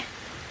guy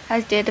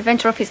has the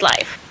adventure of his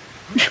life.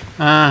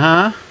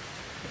 Uh-huh.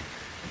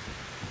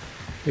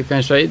 You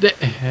can say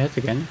that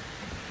again.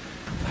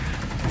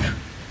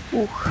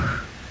 Ooh.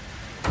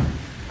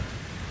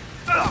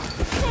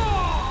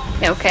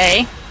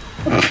 Okay.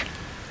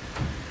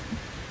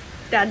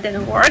 That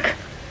didn't work.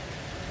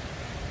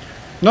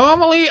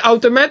 Normally,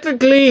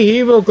 automatically,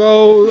 he will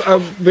go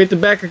with the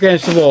back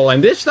against the wall.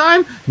 And this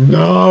time,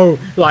 no.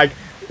 Like,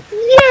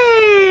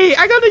 yay!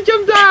 I gotta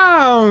jump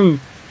down!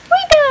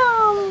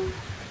 Freedom!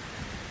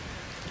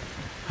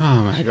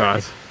 Oh my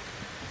god.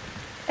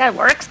 That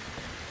works.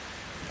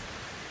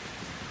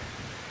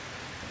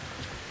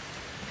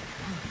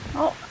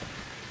 Oh.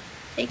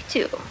 Take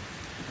 2.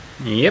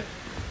 Yep.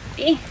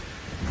 See?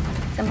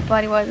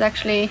 Somebody was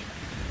actually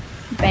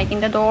banging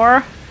the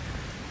door.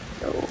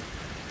 So.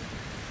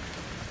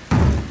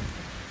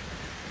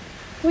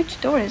 Which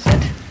door is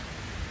it?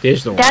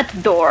 This door.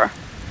 That door.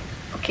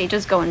 Okay,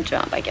 just go and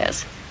jump, I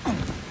guess.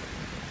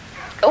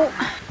 Go.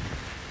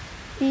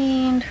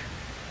 And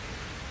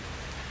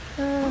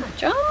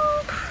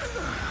jump.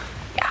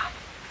 Yeah.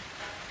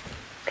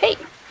 Okay.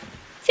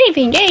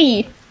 Saving,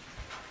 yay!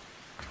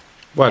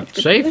 What?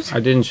 Save?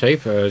 I didn't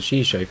save.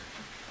 She saved.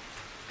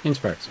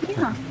 Inspect.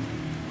 Yeah.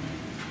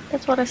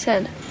 That's what I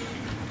said.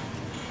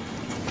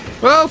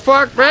 Oh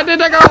fuck! Where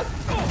did I go?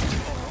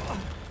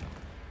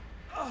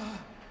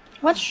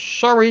 What?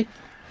 Sorry.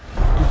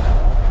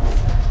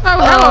 Oh,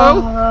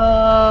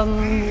 hello.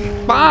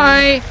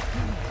 Bye.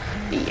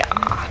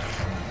 Yeah.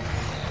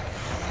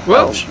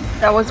 Whoops. Oh,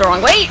 that was the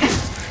wrong way.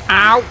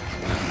 Ow.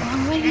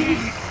 Wrong way.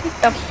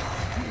 Yep.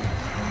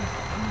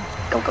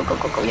 Go, go, go,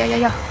 go, go. Yeah, yeah,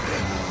 yeah.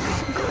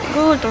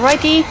 Good, the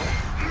righty.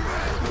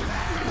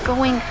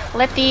 Going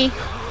lefty.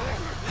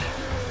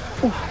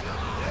 Ooh.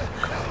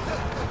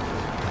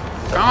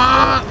 Come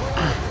on.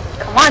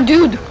 Come on,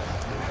 dude.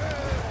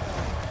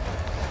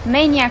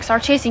 Maniacs are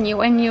chasing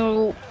you and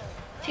you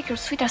take your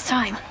sweetest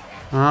time.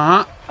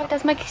 Uh-huh. How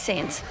does make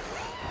sense?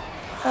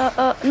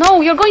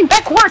 No, you're going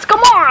backwards, come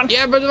on!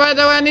 Yeah, but where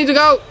do I need to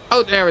go?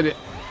 Oh, there it is.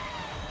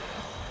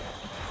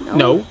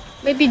 No.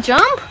 Maybe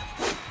jump?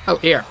 Oh,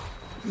 here.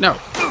 No.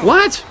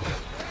 What?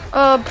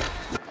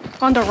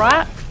 On the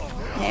right?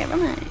 Never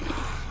mind.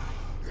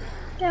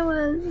 That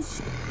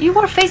was... You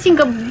were facing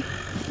a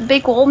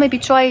big wall, maybe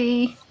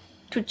try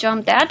to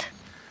jump that.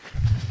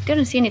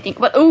 Didn't see anything,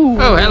 but ooh!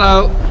 Oh,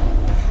 hello.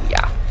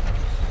 Yeah.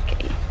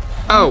 Okay.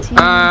 Oh,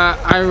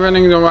 I'm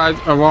running the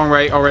wrong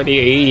way already.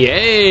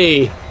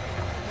 Yay!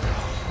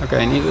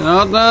 Okay,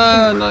 not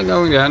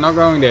going there, not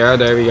going there.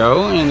 There we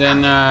go. And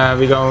then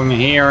we go in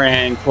here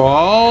and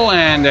crawl,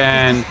 and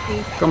then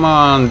come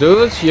on,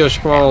 dudes, you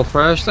scroll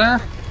faster.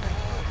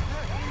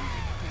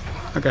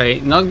 Okay,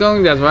 not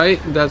going that way.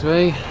 That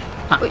way.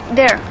 Ah. Wait,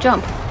 there,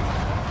 jump.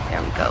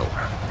 There we go.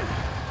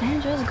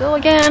 And just go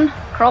again.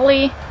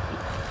 Crawly.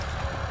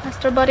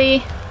 Faster,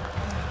 buddy.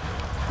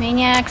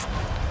 Maniacs.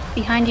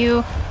 Behind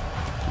you.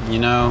 You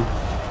know.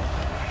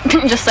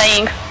 Just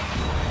saying.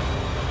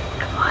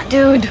 Come on,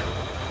 dude.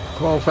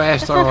 Crawl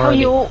faster That's not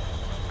already. how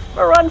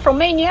you run from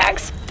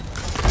maniacs.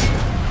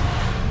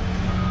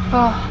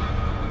 Oh,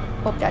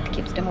 hope that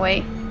keeps them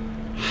away.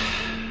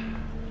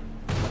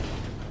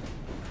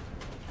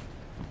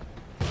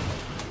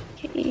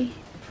 Okay,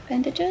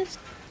 bandages.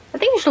 I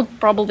think we should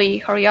probably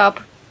hurry up.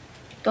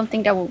 Don't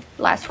think that will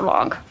last for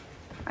long.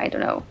 I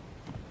don't know.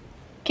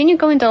 Can you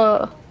go in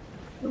the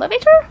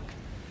elevator?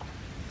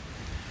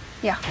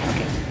 Yeah,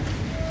 okay.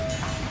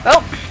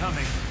 Well,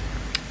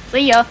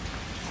 see ya.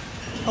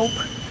 Hope.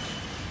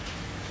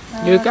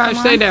 You guys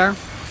stay there.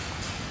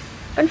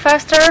 Run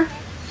faster.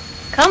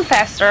 Come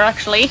faster,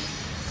 actually.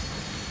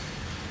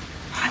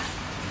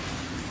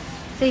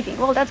 Saving.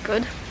 Well, that's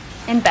good.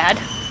 And bad.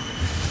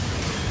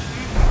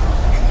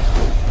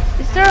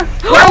 Is there...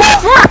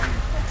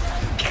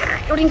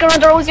 You think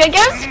around the rosy, I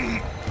guess?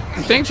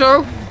 I think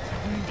so.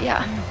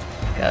 Yeah.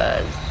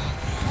 Cause...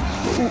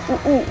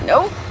 Ooh.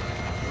 No?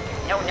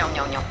 No.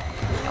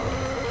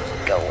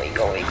 Go away,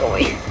 go away, go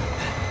away.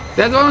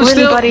 That one's Really,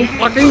 still buddy?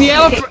 blocking the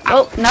elevator. Okay.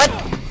 Oh, not...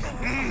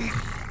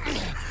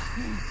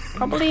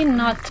 Probably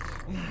not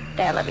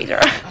the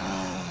elevator.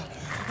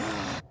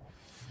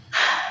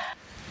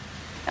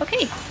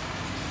 Okay.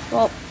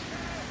 Well...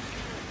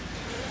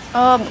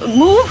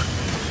 move?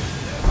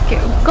 Okay,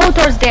 go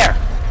towards there.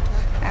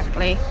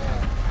 Actually.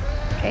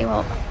 Okay,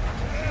 well...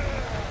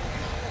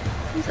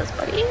 Jesus,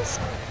 buddies.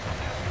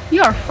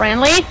 You are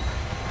friendly.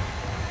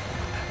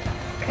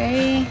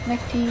 Okay,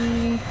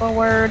 lefty,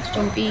 forward,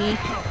 jumpy,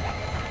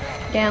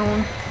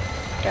 down.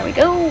 There we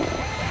go.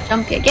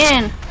 Jumpy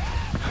again.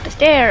 Up the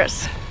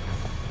stairs.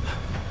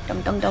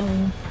 Dum dum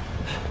dum.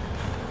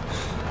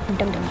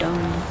 Dum dum dum.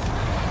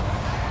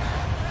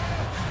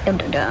 Dum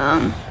dum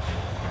dum.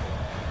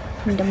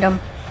 Dum dum.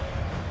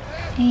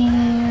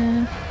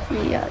 And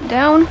yeah,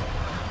 down.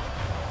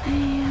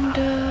 And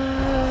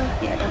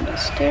yeah, down the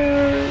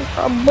stairs,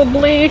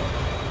 probably.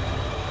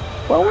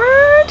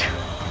 Forward?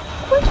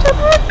 Question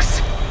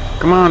marks?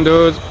 Come on,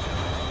 dude.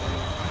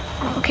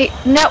 Okay,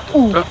 now.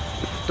 Ooh.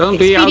 Don't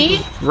be Speedy?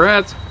 out of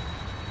breath.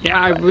 Yeah,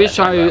 I wish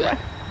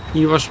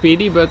he was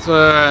speedy, but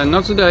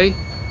not today.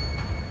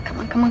 Come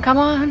on, come on, come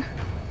on.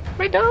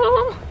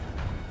 Freedom!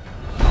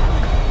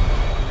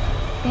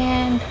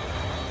 And.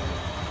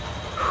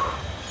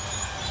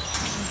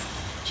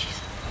 Jeez.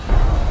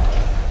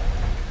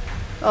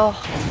 Oh.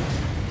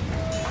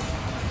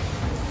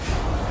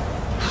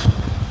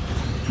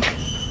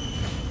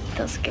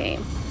 This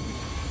game.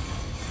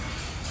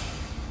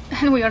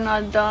 And we are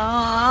not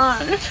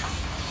done.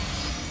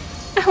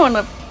 I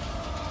wanna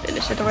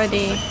finish it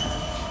already.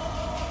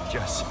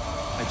 Jess,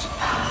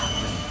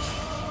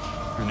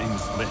 her name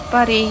is Lynn.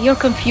 Buddy, you're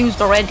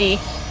confused already.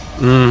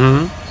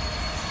 Mm-hmm.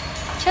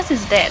 Jess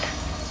is dead.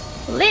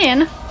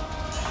 Lynn?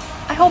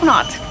 I hope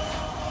not.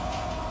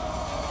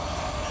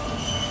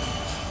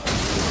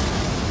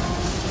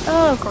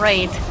 Oh,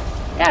 great.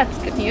 That's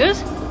good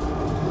news.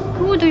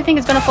 Who do you think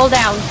is gonna fall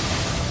down?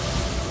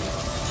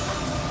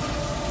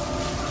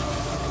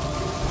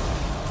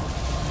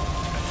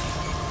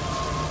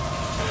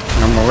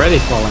 I'm already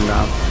falling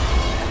down.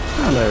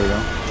 Oh, there we go.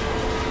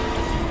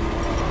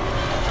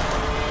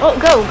 Oh,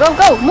 go, go,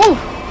 go, move!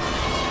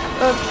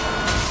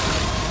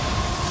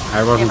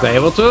 I wasn't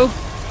able to.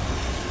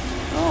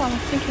 Oh, I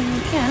was thinking we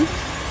can.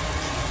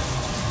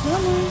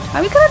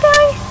 Are we gonna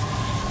die?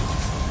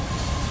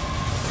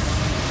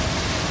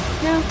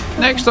 No.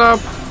 Next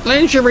up,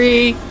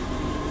 lingerie.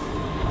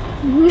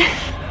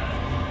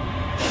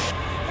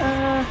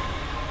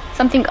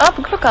 Something up?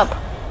 Look up.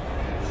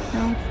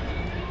 No.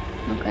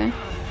 Okay.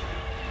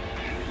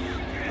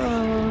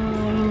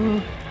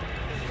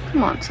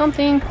 Come on,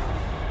 something.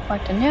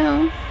 What to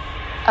know?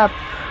 Up.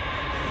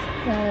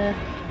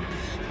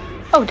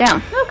 Oh,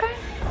 down. Okay.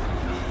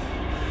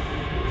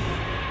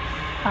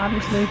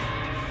 Obviously.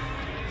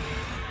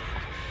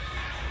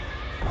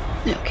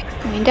 Okay,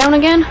 going down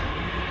again.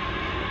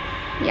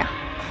 Yeah.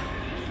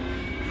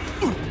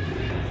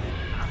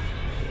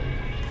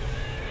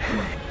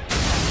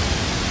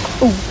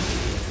 Ooh.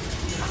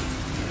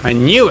 I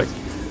knew it.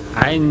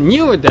 I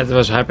knew it that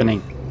was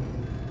happening.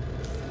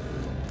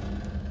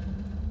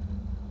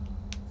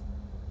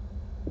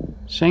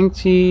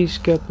 Sancti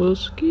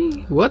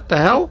Skapulski? What the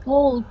hell?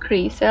 Whole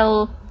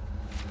cell.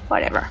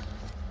 Whatever.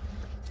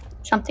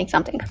 Something,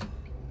 something.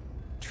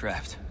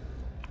 Trapped.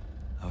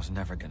 I was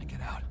never gonna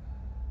get out.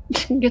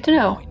 Good to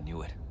know. I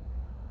knew it.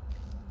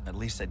 At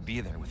least I'd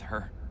be there with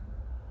her.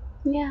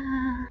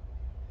 Yeah.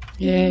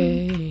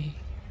 Yay.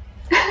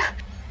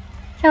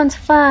 Sounds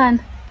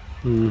fun.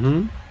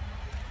 Mm-hmm.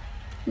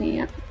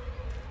 Yeah.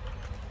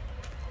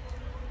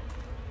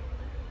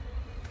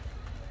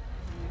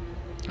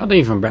 Not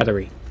even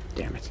battery.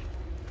 Damn it.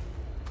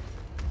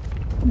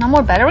 No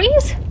more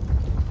batteries?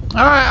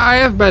 I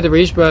have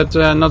batteries, but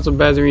not the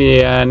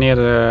battery near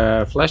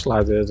the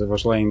flashlight that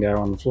was laying there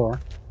on the floor.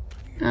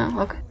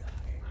 Oh, okay.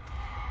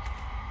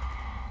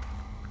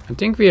 I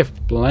think we have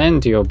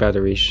plenty of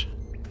batteries.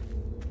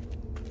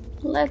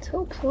 Let's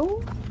hope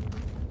so.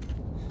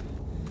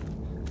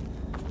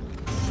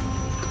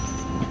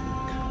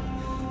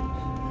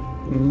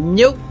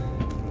 Nope.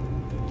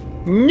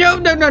 No,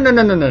 no, no, no,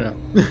 no, no, no, no.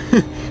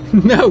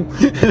 No.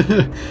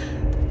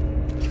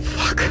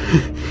 Fuck.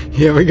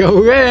 Here we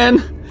go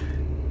again.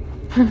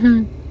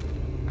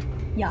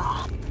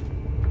 Yeah.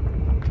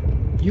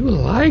 You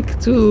like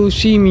to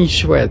see me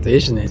sweat,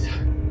 isn't it?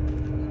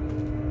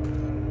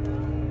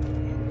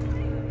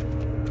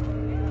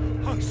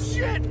 Oh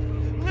shit!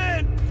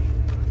 Lynn!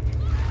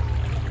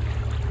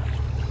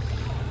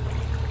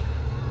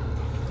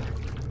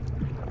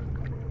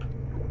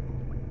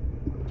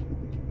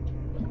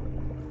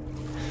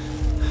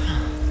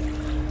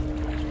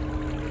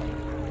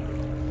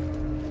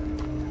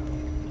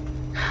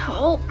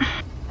 Oh.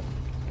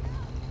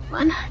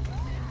 One.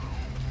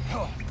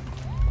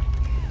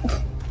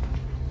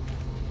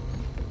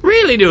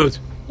 Really, dude?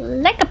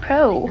 Like a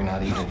pro. You're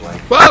not evil,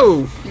 Blake.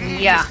 Whoa!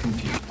 Yeah.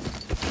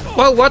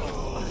 Whoa, what?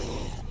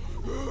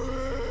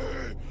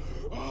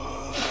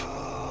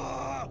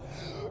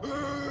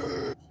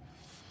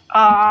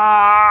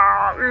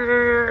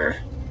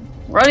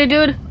 Really,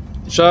 dude?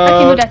 So, I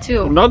can do that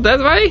too. Not that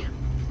way?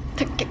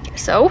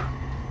 So?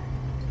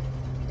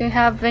 Do you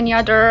have any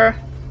other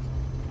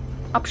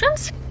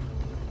options?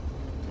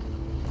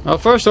 Well,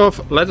 first off,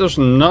 let us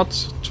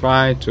not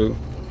try to...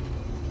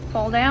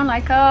 Fall down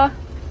like a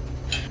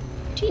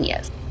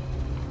genius.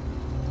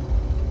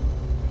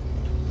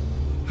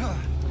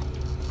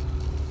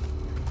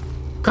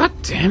 God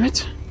damn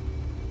it.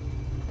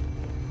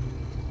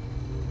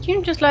 Can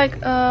you just like,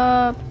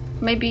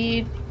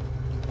 maybe...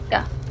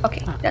 Yeah,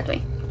 okay, that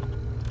way.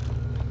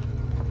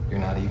 You're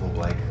not evil,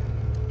 Blake.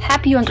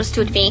 Happy you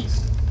understood me.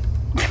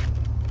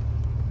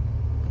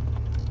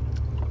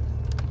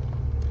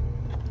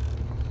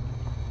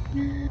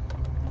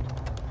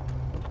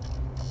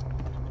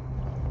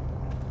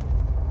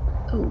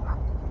 Ooh.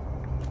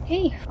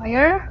 Hey,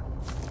 fire.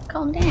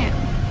 Calm down.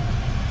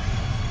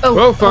 Oh,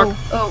 Whoa, fuck.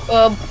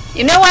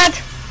 You know what?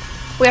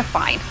 We're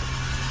fine.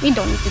 We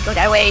don't need to go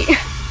that way.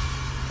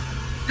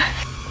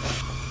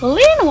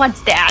 Lynn,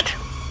 what's that?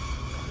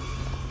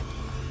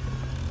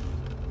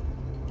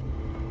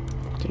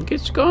 Think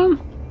it's gone?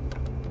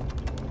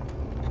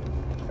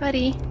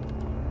 Buddy,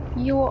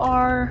 you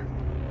are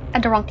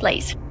at the wrong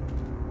place.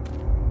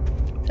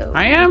 So,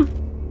 I am?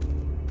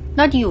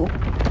 not you.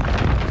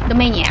 The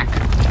maniac.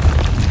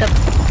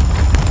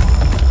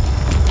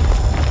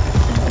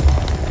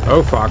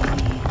 Oh fuck.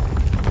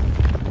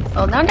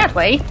 Well, not that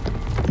way.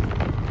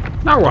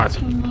 Now what?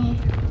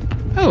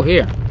 Oh,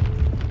 here.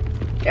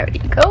 There you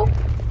go.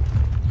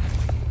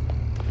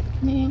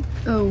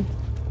 Oh.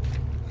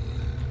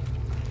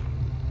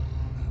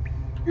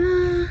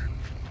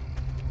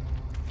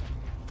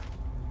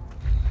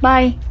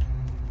 Bye.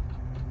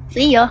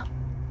 See ya.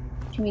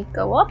 Can we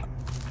go up?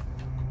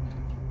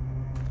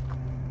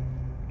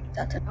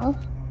 I don't know.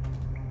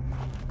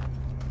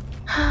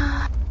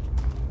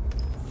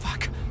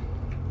 Fuck.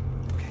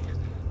 Okay.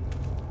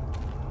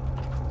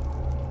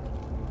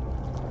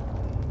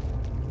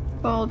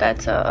 Well,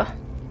 that's a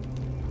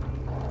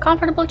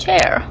comfortable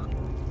chair.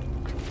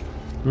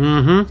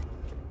 Mm-hmm.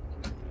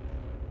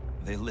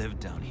 They lived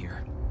down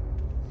here.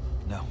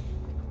 No,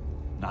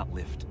 not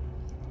lived.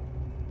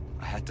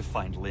 I had to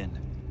find Lynn.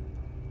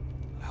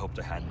 I hoped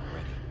I hadn't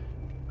already.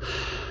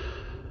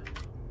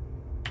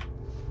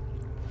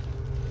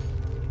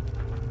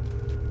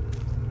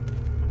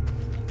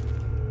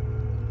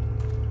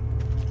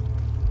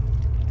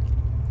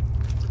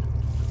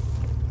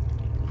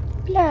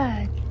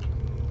 Blood.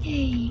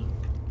 Yay.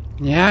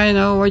 Yeah, I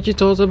know what you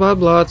thought about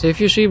blood. If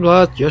you see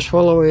blood, just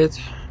follow it.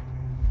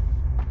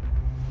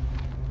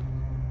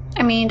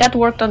 I mean, that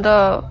worked on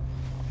the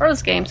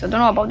first game, so I don't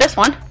know about this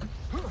one.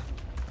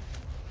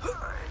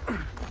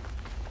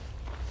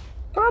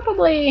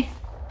 Probably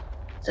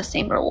the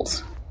same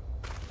rules.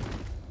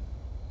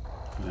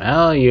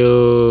 Well,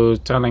 you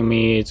telling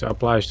me it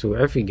applies to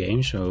every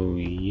game, so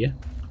yeah.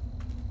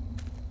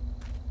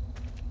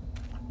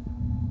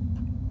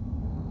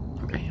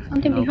 Okay.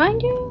 Something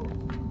behind you?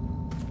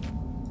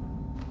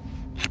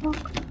 Oh.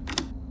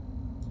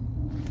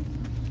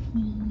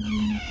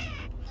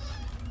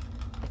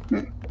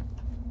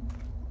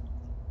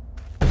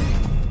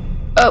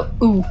 Oh,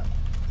 ooh.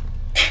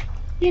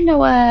 You know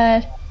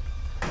what?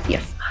 You're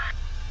fine.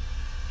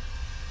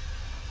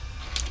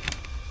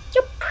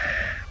 Yup.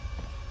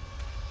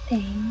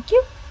 Thank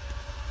you.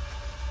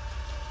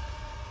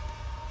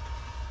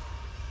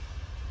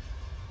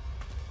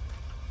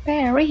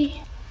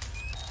 Barry.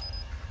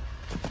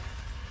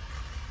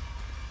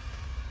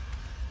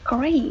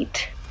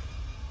 Great.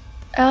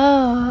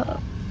 Oh.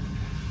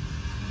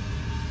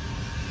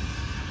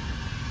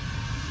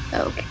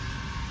 Okay.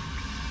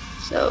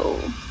 So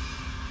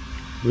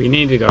We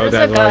need to go there's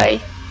that a way.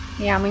 guy.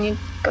 Yeah, we need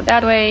to go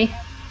that way.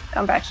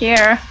 Come back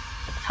here.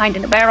 Hide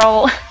in the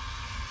barrel.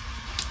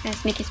 And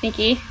sneaky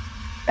sneaky.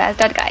 Past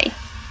that guy.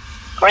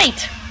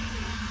 Great.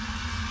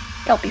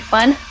 That'll be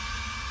fun.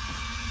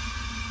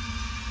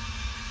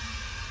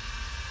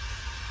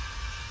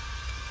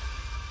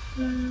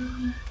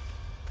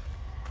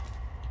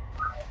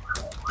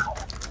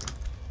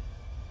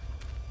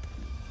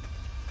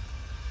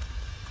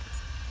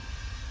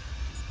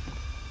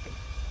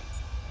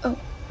 Oh.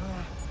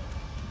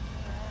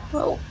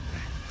 Whoa.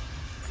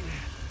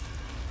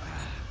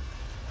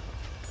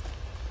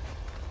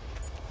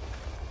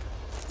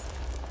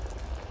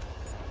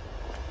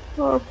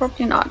 Or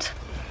probably not.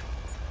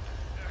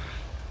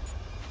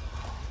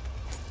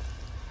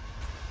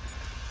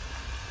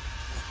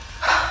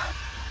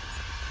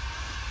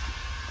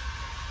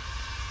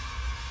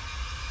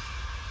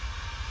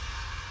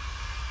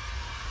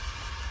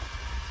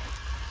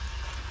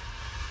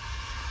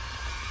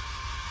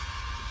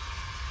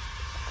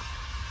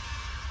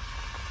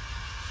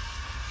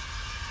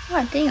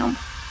 God damn.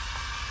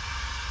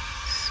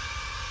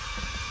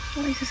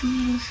 What is this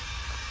means?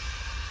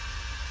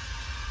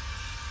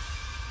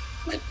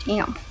 God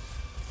damn.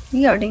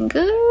 We are doing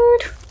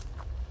good.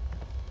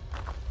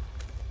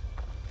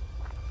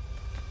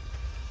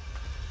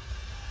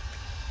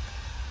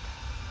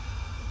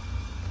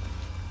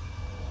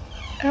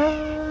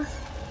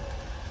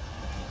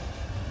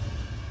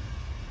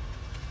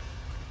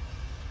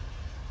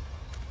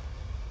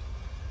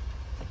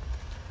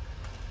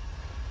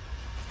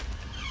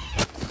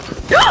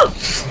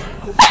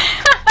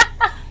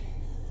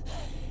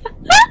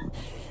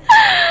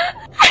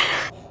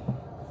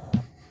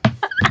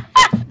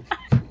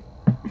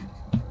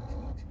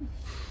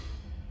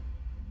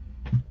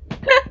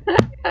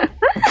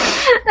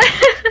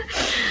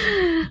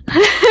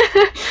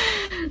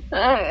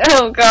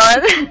 Oh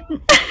god.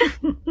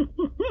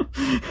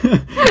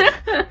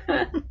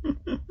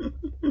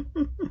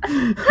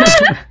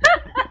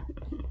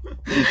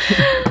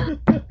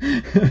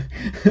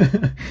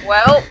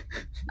 Well,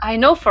 I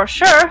know for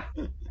sure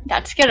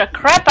that scared the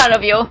crap out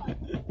of you.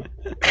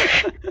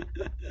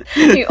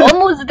 You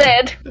almost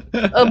did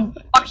a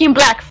fucking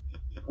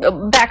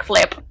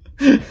backflip.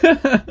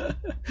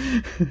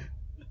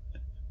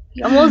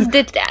 You almost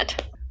did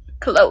that.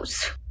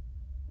 Close.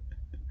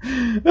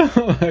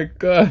 Oh my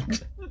god.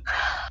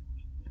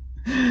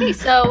 Okay,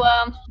 so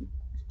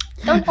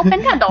don't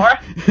open that door.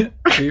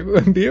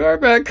 Be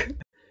right back.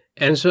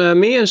 And so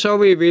me and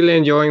Zoe really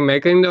enjoying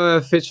making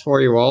the vids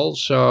for you all,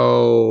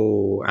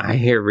 so I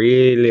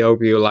really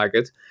hope you like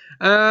it.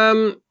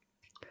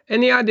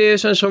 Any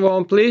ideas and so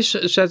on, please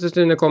set it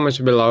in the comments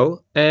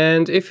below.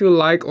 And if you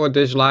like or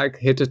dislike,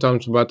 hit the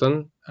thumbs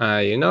button,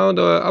 you know,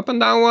 the up and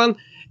down one.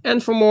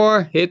 And for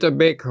more, hit the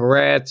big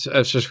red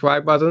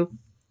subscribe button.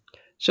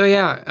 So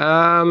yeah,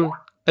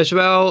 as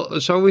well,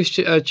 Zoe's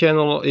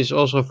channel is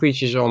also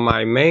features on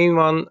my main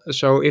one.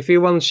 So if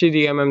you want to see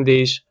the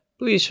MMDs,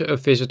 please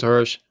visit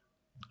hers.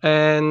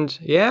 And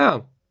yeah,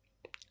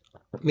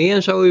 me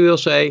and Zoe will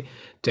say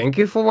thank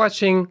you for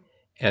watching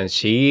and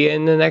see you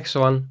in the next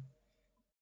one.